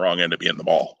on the wrong end of being the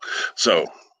ball. So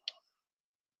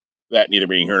that neither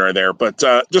being here nor there, but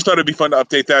just thought it'd be fun to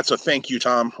update that. So thank you,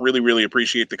 Tom. Really, really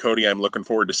appreciate the Cody. I'm looking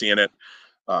forward to seeing it.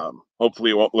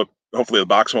 Hopefully the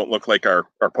box won't look like our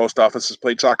post office has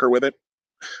played soccer with it.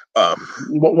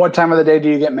 What time of the day do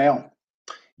you get mail?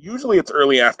 Usually it's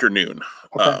early afternoon.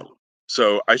 Okay.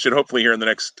 So I should hopefully here in the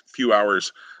next few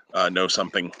hours know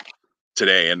something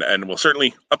today, and we'll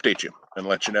certainly update you and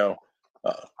let you know.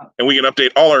 And we can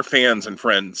update all our fans and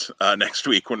friends next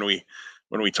week when we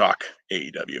talk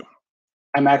AEW.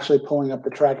 I'm actually pulling up the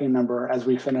tracking number as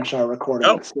we finish our recording.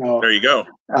 Oh, so, there you go.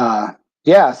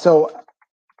 Yeah. So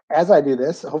as I do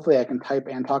this, hopefully I can type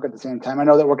and talk at the same time. I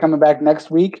know that we're coming back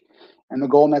next week, and the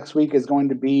goal next week is going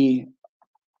to be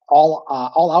all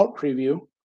out preview.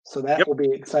 So that will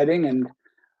be exciting. And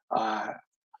I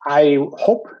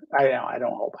will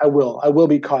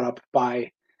be caught up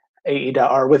by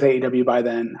AEW or with AEW by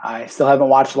then. I still haven't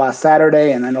watched last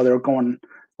Saturday, and I know they're going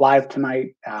live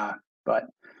tonight. But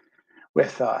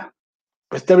with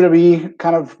WWE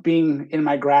kind of being in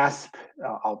my grasp,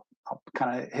 I'll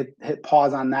kind of hit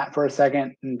pause on that for a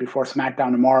second and before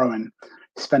SmackDown tomorrow, and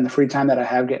spend the free time that I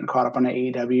have getting caught up on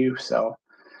AEW. So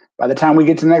by the time we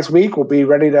get to next week, we'll be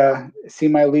ready to see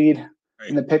my lead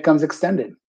in the Pick'ems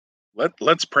extended.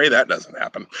 Let's pray that doesn't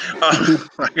happen. I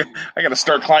got to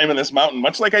start climbing this mountain,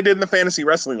 much like I did in the Fantasy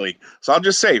Wrestling League. So I'll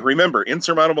just say, remember,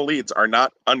 insurmountable leads are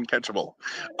not uncatchable.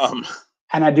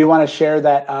 And I do want to share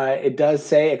that it does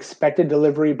say expected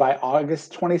delivery by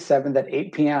August 27th at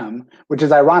 8 p.m., which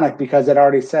is ironic because it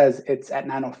already says it's at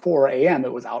 9:04 a.m.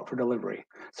 It was out for delivery.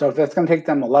 So if that's going to take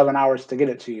them 11 hours to get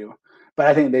it to you, but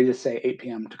I think they just say 8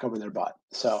 p.m. to cover their butt.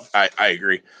 So I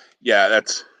agree. Yeah,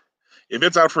 if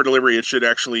it's out for delivery, it should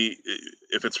actually,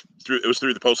 it was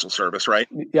through the Postal Service, right?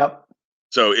 Yep.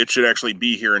 So it should actually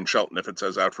be here in Shelton if it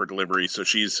says out for delivery. So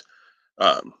she's,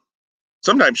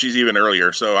 sometimes she's even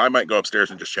earlier. So I might go upstairs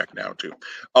and just check now too.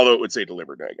 Although it would say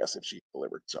delivered, I guess, if she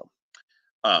delivered. So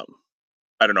I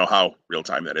don't know how real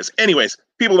time that is. Anyways,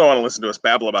 people don't want to listen to us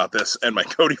babble about this and my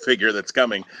Cody figure that's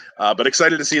coming. But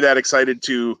excited to see that. Excited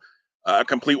to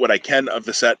complete what I can of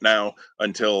the set now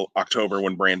until October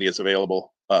when Brandy is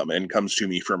available. And comes to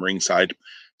me from ringside.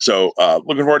 So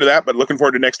looking forward to that, but looking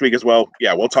forward to next week as well.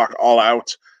 Yeah, we'll talk all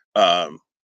out.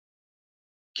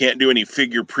 Can't do any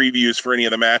figure previews for any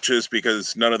of the matches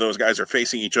because none of those guys are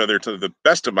facing each other to the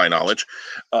best of my knowledge.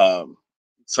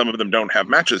 Some of them don't have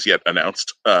matches yet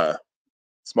announced.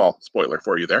 Small spoiler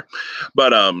for you there.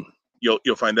 But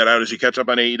you'll find that out as you catch up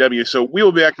on AEW. So we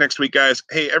will be back next week, guys.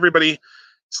 Hey, everybody,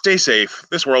 stay safe.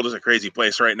 This world is a crazy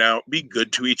place right now. Be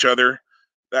good to each other.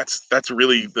 That's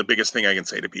really the biggest thing I can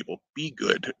say to people. Be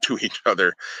good to each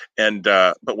other, and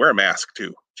but wear a mask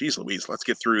too. Jeez Louise, let's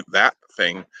get through that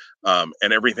thing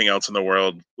and everything else in the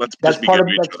world. Let's just be good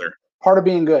to each other. Part of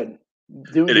being good.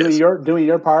 Doing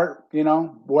your part.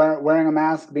 Wearing a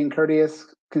mask, being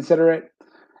courteous, considerate.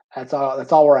 That's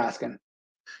all we're asking.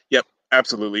 Yep,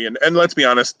 absolutely. And let's be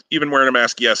honest. Even wearing a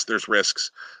mask, yes, there's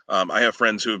risks. I have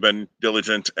friends who have been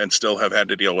diligent and still have had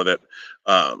to deal with it.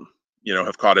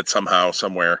 Have caught it somehow,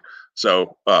 somewhere.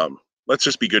 So let's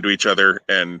just be good to each other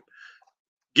and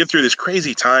get through this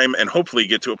crazy time, and hopefully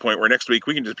get to a point where next week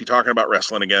we can just be talking about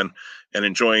wrestling again and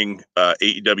enjoying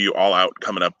AEW All Out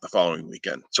coming up the following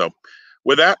weekend. So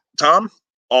with that, Tom,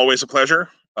 always a pleasure.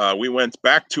 We went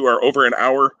back to our over an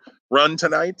hour run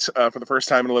tonight for the first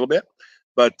time in a little bit.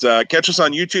 But catch us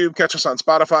on YouTube, catch us on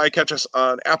Spotify, catch us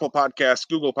on Apple Podcasts,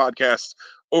 Google Podcasts,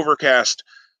 Overcast,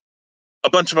 a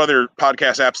bunch of other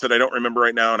podcast apps that I don't remember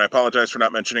right now, and I apologize for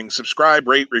not mentioning. Subscribe,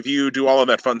 rate, review, do all of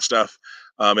that fun stuff.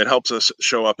 It helps us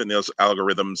show up in those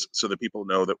algorithms so that people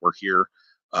know that we're here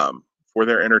for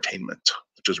their entertainment,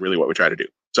 which is really what we try to do.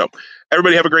 So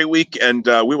everybody have a great week, and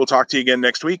we will talk to you again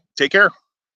next week. Take care.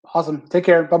 Awesome. Take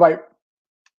care. Bye-bye.